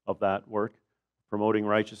result of that work, promoting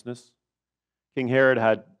righteousness. King Herod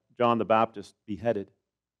had John the Baptist beheaded.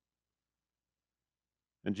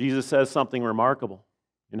 And Jesus says something remarkable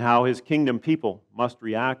in how his kingdom people must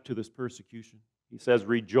react to this persecution. He says,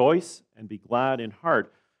 rejoice and be glad in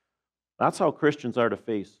heart. That's how Christians are to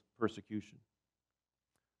face persecution.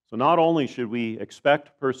 So not only should we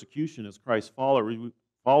expect persecution as Christ's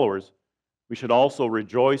followers, we should also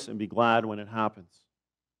rejoice and be glad when it happens.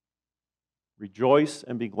 Rejoice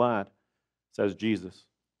and be glad, says Jesus,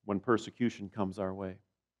 when persecution comes our way.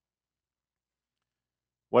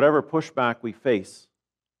 Whatever pushback we face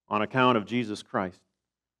on account of Jesus Christ,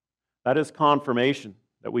 that is confirmation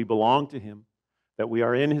that we belong to him, that we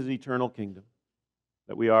are in his eternal kingdom,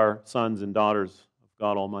 that we are sons and daughters of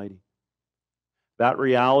God Almighty. That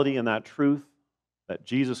reality and that truth, that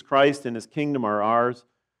Jesus Christ and his kingdom are ours,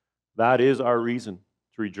 that is our reason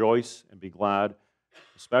to rejoice and be glad,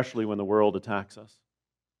 especially when the world attacks us.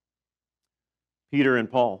 Peter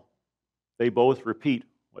and Paul, they both repeat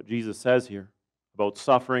what Jesus says here about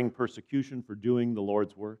suffering persecution for doing the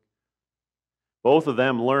Lord's work. Both of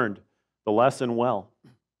them learned the lesson well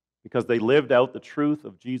because they lived out the truth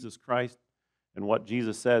of Jesus Christ and what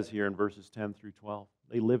Jesus says here in verses 10 through 12.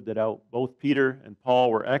 They lived it out. Both Peter and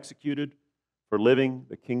Paul were executed for living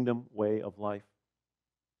the kingdom way of life.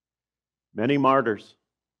 Many martyrs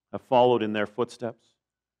have followed in their footsteps,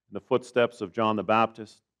 in the footsteps of John the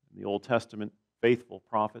Baptist and the Old Testament faithful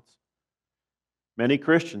prophets. Many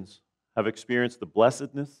Christians have experienced the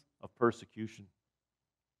blessedness of persecution.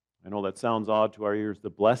 I know that sounds odd to our ears, the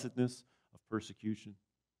blessedness of persecution.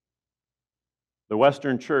 The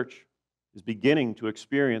Western Church is beginning to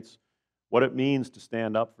experience what it means to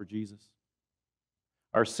stand up for Jesus.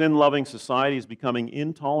 Our sin-loving society is becoming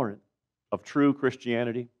intolerant of true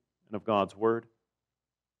Christianity and of God's Word.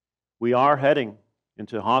 We are heading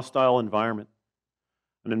into a hostile environment,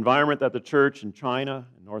 an environment that the church in China,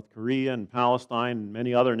 and North Korea, and Palestine, and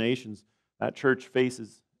many other nations, that church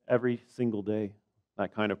faces every single day,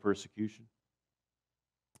 that kind of persecution.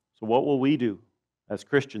 So what will we do as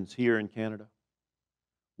Christians here in Canada?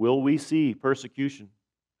 Will we see persecution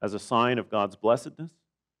as a sign of God's blessedness?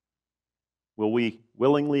 Will we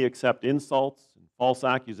willingly accept insults and false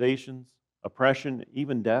accusations, oppression,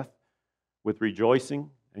 even death, with rejoicing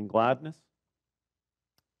and gladness?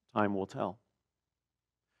 Time will tell.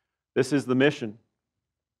 This is the mission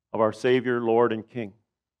of our Savior, Lord, and King.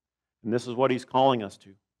 And this is what He's calling us to.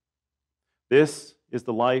 This is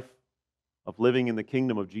the life of living in the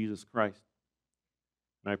kingdom of Jesus Christ.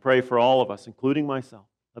 And I pray for all of us, including myself,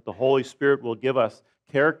 that the Holy Spirit will give us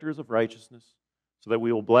characters of righteousness so that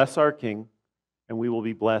we will bless our King and we will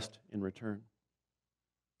be blessed in return.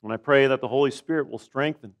 And I pray that the Holy Spirit will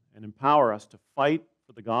strengthen and empower us to fight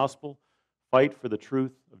for the gospel, fight for the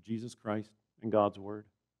truth of Jesus Christ and God's Word.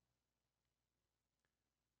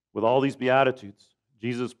 With all these beatitudes,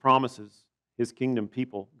 Jesus promises His kingdom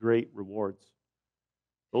people great rewards.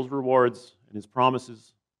 Those rewards and His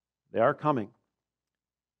promises, they are coming,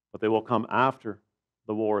 but they will come after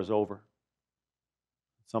the war is over.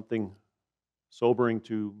 Something sobering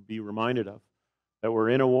to be reminded of, that we're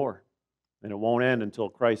in a war, and it won't end until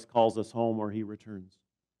Christ calls us home or He returns.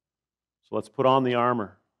 So let's put on the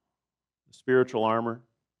armor, the spiritual armor,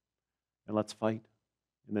 and let's fight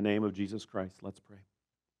in the name of Jesus Christ. Let's pray.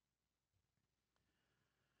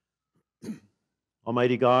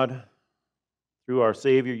 Almighty God, through our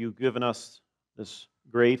Savior, you've given us this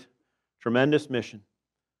great, tremendous mission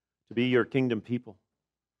to be your kingdom people,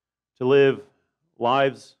 to live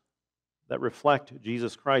lives that reflect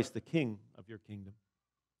Jesus Christ, the King of your kingdom.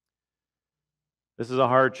 This is a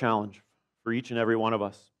hard challenge for each and every one of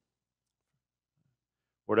us.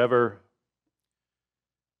 Whatever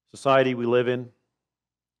society we live in,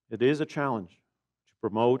 it is a challenge to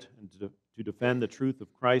promote and to defend the truth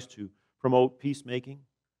of Christ, to promote peacemaking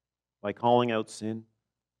by calling out sin.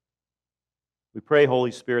 We pray,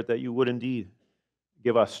 Holy Spirit, that you would indeed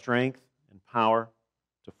give us strength and power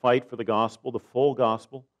to fight for the gospel, the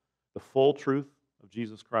full truth of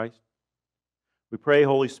Jesus Christ. We pray,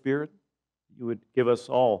 Holy Spirit, you would give us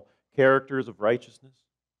all characters of righteousness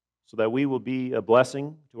so that we will be a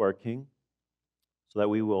blessing to our King, so that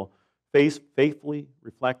we will faithfully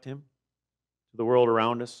reflect Him to the world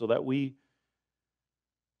around us, so that we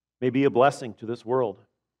may be a blessing to this world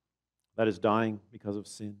that is dying because of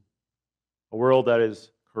sin, a world that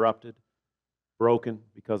is corrupted, broken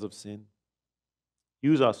because of sin.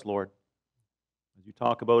 Use us, Lord, as you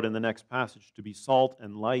talk about in the next passage, to be salt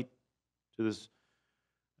and light to this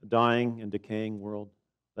dying and decaying world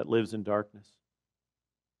that lives in darkness.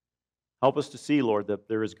 Help us to see, Lord, that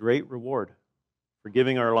there is great reward for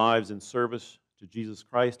giving our lives in service to Jesus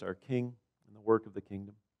Christ, our King, and the work of the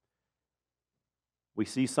kingdom. We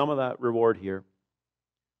see some of that reward here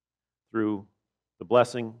through the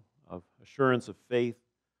blessing of assurance of faith,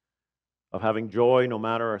 of having joy no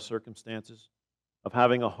matter our circumstances, of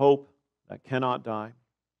having a hope that cannot die,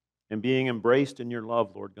 and being embraced in your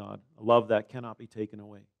love, Lord God, a love that cannot be taken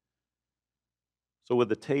away. So with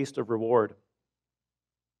the taste of reward,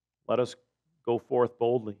 let us go forth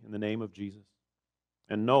boldly in the name of Jesus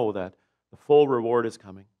and know that the full reward is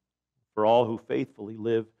coming for all who faithfully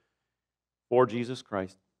live for Jesus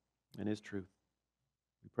Christ and His truth.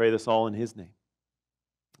 We pray this all in His name.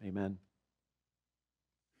 Amen.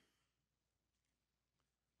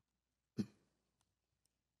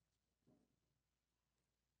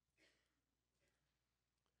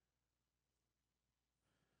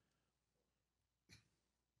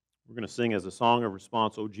 We're going to sing as a song of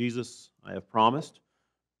response, "O Jesus, I have promised."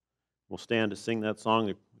 We'll stand to sing that song.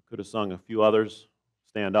 We could have sung a few others.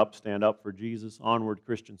 Stand up for Jesus, onward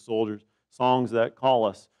Christian soldiers. Songs that call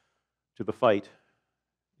us to the fight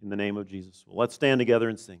in the name of Jesus. Well, let's stand together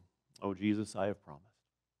and sing, "O Jesus, I have promised."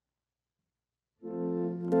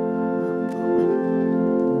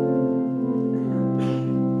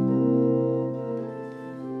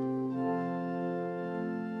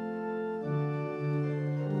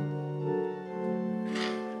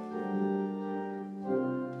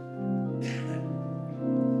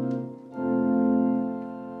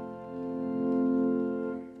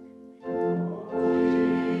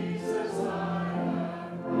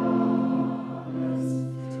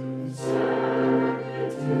 Serve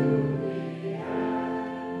it to the end.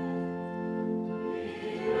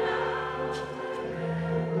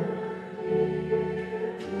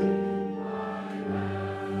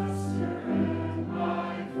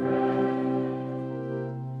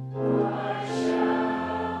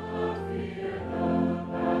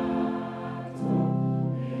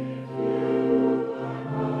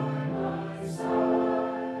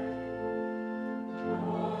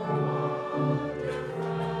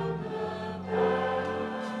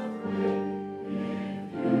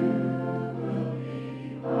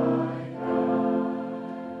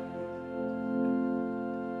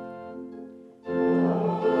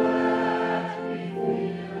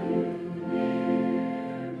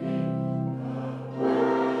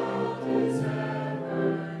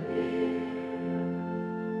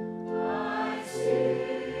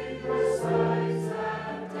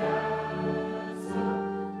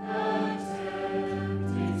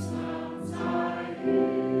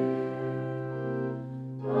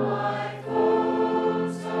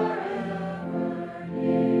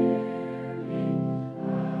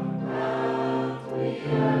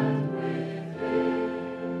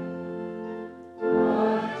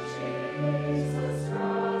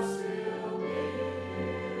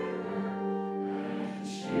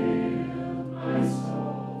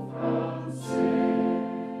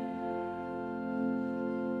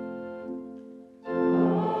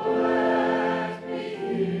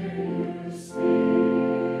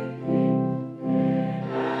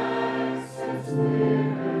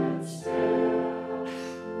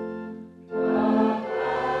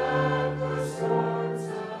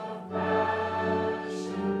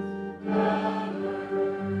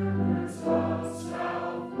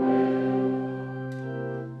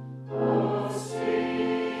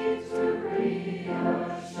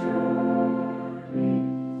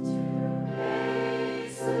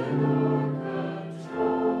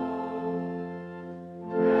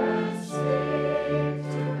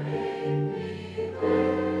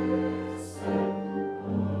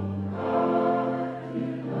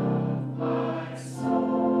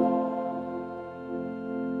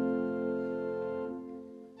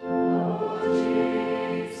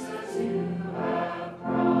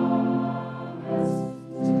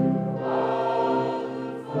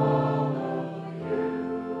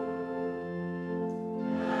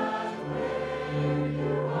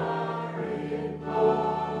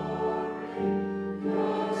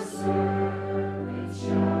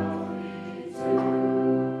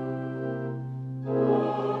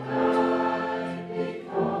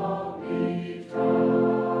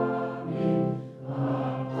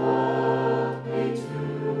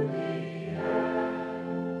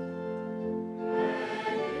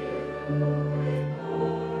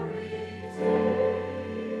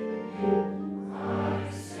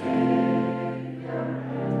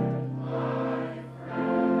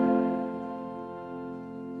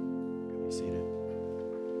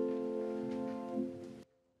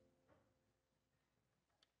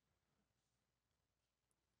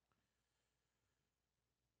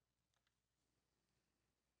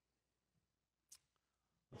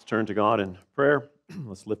 Let's turn to God in prayer.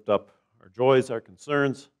 Let's lift up our joys, our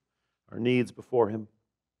concerns, our needs before Him.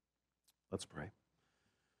 Let's pray.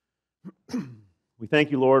 We thank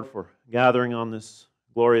you, Lord, for gathering on this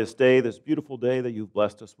glorious day, this beautiful day that you've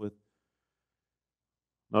blessed us with.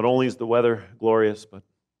 Not only is the weather glorious, but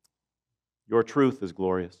your truth is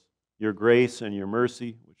glorious. Your grace and your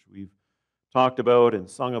mercy, which we've talked about and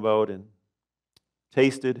sung about and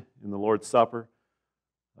tasted in the Lord's Supper,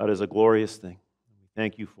 that is a glorious thing. We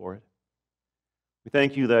thank you for it. We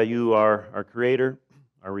thank you that you are our Creator,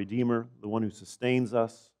 our Redeemer, the one who sustains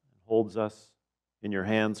us and holds us in your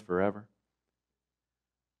hands forever.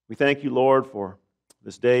 We thank you, Lord, for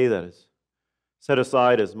this day that is set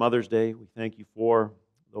aside as Mother's Day. We thank you for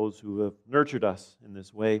those who have nurtured us in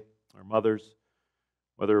this way, our mothers,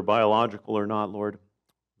 whether biological or not, Lord.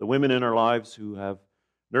 The women in our lives who have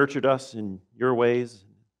nurtured us in your ways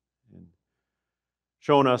and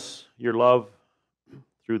shown us your love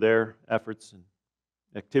through their efforts and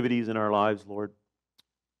activities in our lives, Lord.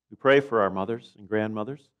 We pray for our mothers and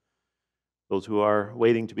grandmothers, those who are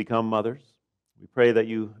waiting to become mothers. We pray that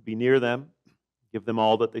you be near them, give them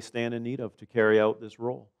all that they stand in need of to carry out this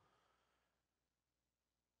role.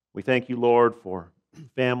 We thank you, Lord, for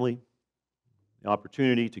family, the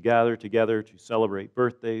opportunity to gather together to celebrate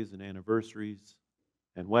birthdays and anniversaries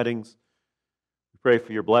and weddings. We pray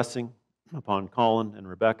for your blessing upon Colin and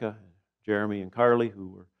Rebecca, Jeremy and Carly, who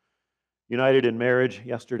were united in marriage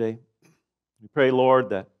yesterday. We pray,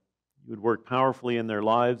 Lord, that you would work powerfully in their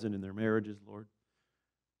lives and in their marriages, Lord.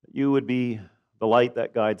 That you would be the light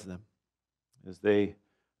that guides them as they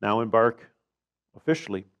now embark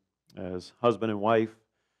officially as husband and wife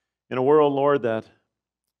in a world, Lord, that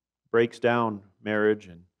breaks down marriage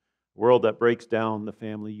and a world that breaks down the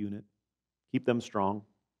family unit. Keep them strong.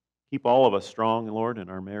 Keep all of us strong, Lord, in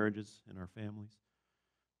our marriages and our families.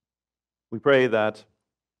 We pray that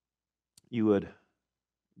you would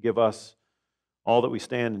give us all that we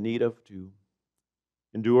stand in need of to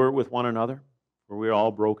endure with one another, for we are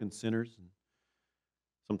all broken sinners, and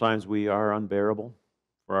sometimes we are unbearable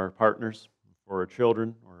for our partners, for our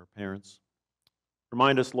children, or our parents.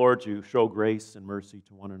 Remind us, Lord, to show grace and mercy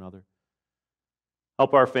to one another.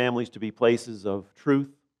 Help our families to be places of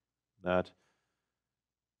truth, that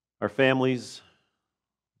our families,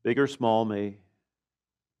 big or small, may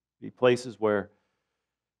be places where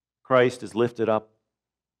Christ is lifted up,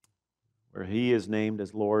 where He is named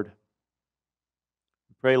as Lord.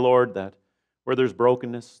 We pray, Lord, that where there's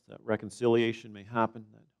brokenness, that reconciliation may happen,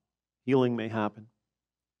 that healing may happen.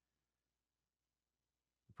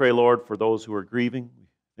 We pray, Lord, for those who are grieving. We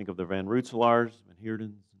think of the Van Rootselaars, Van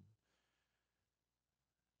Heerdens,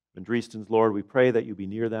 Van Driestens, Lord. We pray that you be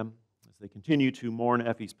near them as they continue to mourn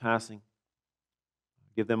Effie's passing.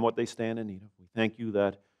 Give them what they stand in need of. We thank you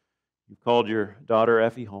that you've called your daughter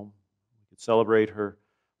Effie home. We could celebrate her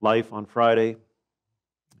life on Friday, and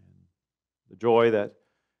the joy that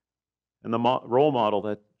and the role model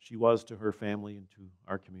that she was to her family and to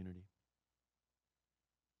our community.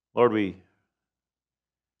 Lord, we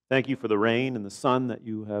thank you for the rain and the sun that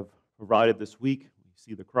you have provided this week. We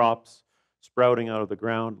see the crops sprouting out of the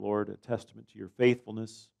ground, Lord, a testament to your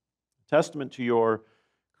faithfulness, a testament to your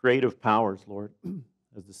creative powers, Lord,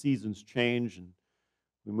 as the seasons change and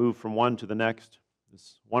we move from one to the next.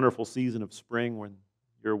 This wonderful season of spring when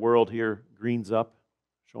your world here greens up,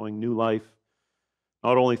 showing new life,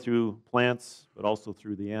 not only through plants, but also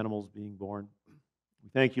through the animals being born. We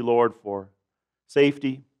thank you, Lord, for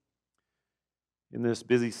safety in this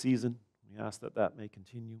busy season. We ask that that may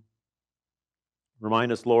continue.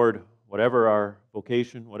 Remind us, Lord, whatever our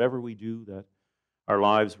vocation, whatever we do, that our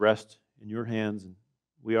lives rest in your hands and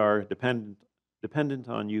we are dependent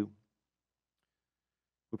on you.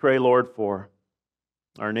 We pray, Lord, for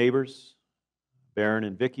our neighbors, Baron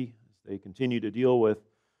and Vicky, as they continue to deal with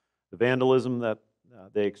the vandalism that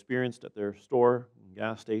they experienced at their store and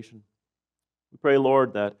gas station. We pray,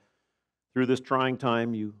 Lord, that through this trying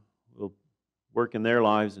time you will work in their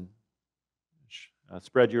lives and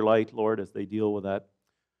spread your light, Lord, as they deal with that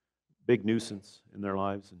big nuisance in their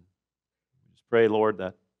lives. And we just pray, Lord,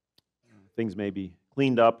 that things may be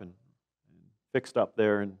cleaned up and fixed up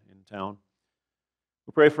there in town.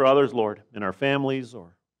 We pray for others, Lord, in our families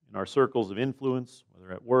or in our circles of influence,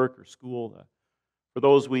 whether at work or school, for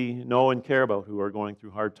those we know and care about who are going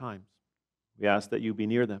through hard times. We ask that you be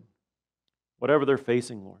near them. Whatever they're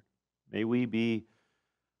facing, Lord, may we be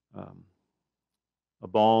a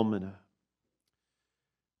balm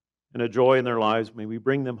and a joy in their lives. May we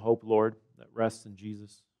bring them hope, Lord, that rests in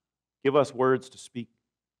Jesus. Give us words to speak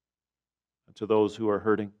to those who are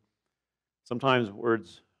hurting. Sometimes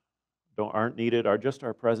words aren't needed, just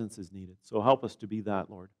our presence is needed. So help us to be that,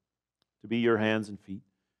 Lord, to be your hands and feet,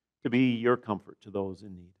 to be your comfort to those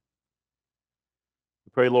in need.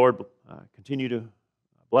 We pray, Lord, continue to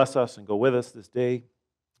bless us and go with us this day,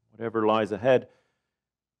 whatever lies ahead.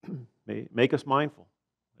 Make us mindful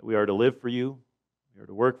that we are to live for you, we are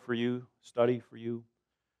to work for you, study for you,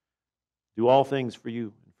 do all things for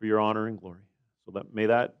you and for your honor and glory. So that may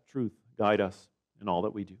that truth guide us in all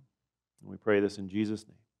that we do. And we pray this in Jesus'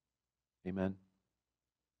 name. Amen.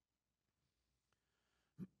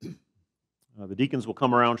 The deacons will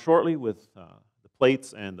come around shortly with the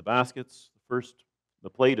plates and the baskets. The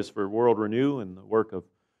plate is for World Renew and the work of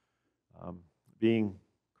being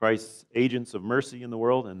Christ's agents of mercy in the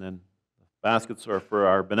world, and then the baskets are for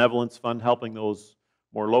our Benevolence Fund, helping those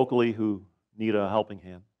more locally who need a helping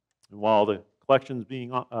hand. And while the collection's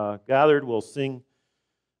being gathered, we'll sing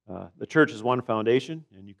The Church is One Foundation,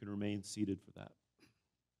 and you can remain seated for that.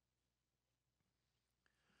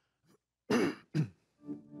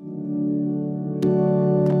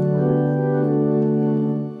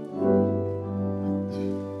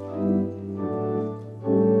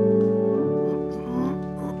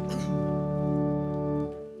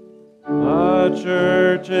 The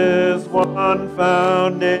church is one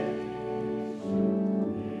foundation.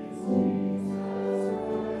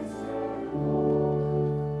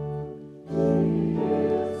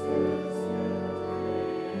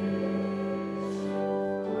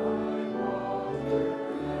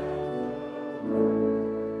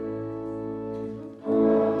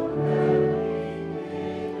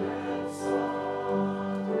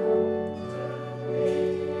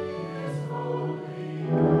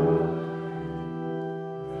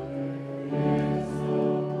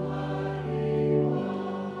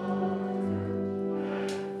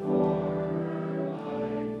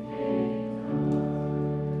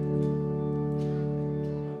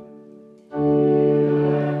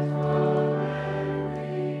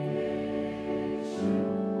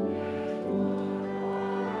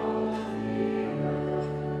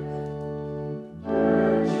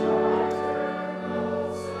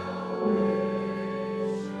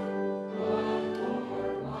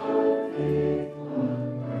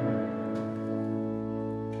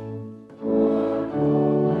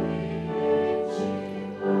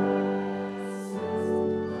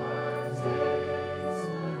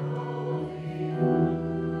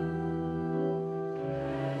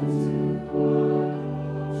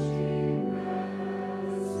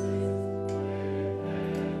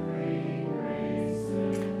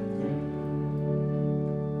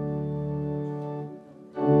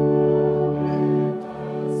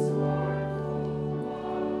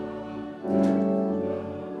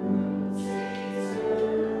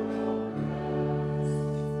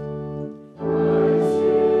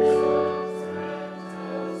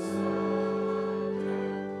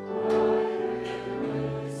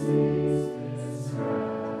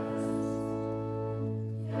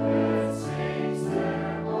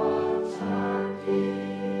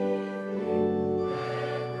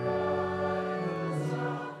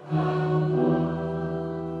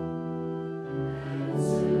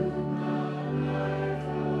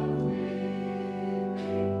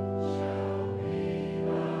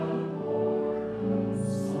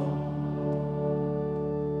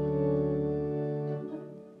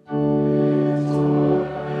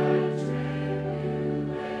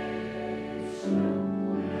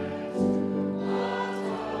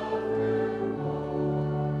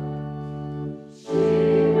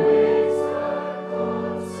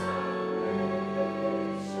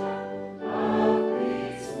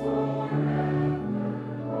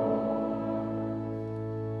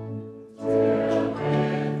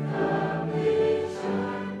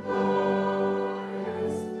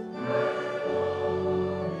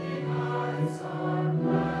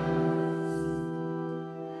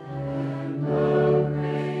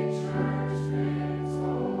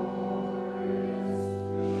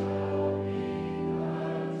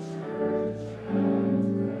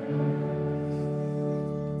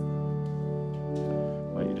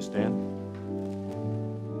 Stand.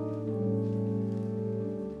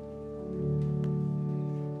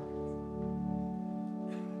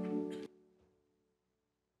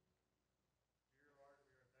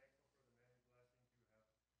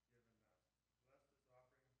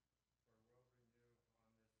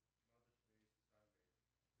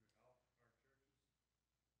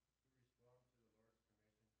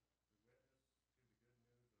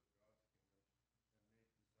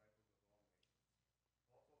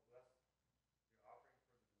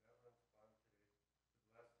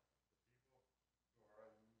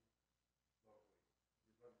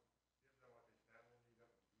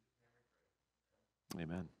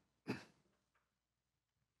 Amen.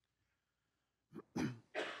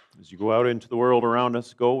 As you go out into the world around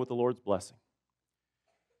us, go with the Lord's blessing.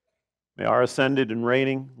 May our ascended and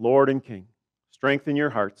reigning Lord and King strengthen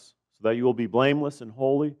your hearts so that you will be blameless and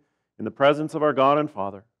holy in the presence of our God and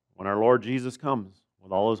Father when our Lord Jesus comes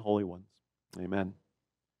with all his holy ones. Amen.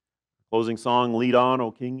 Closing song, Lead On,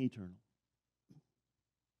 O King Eternal.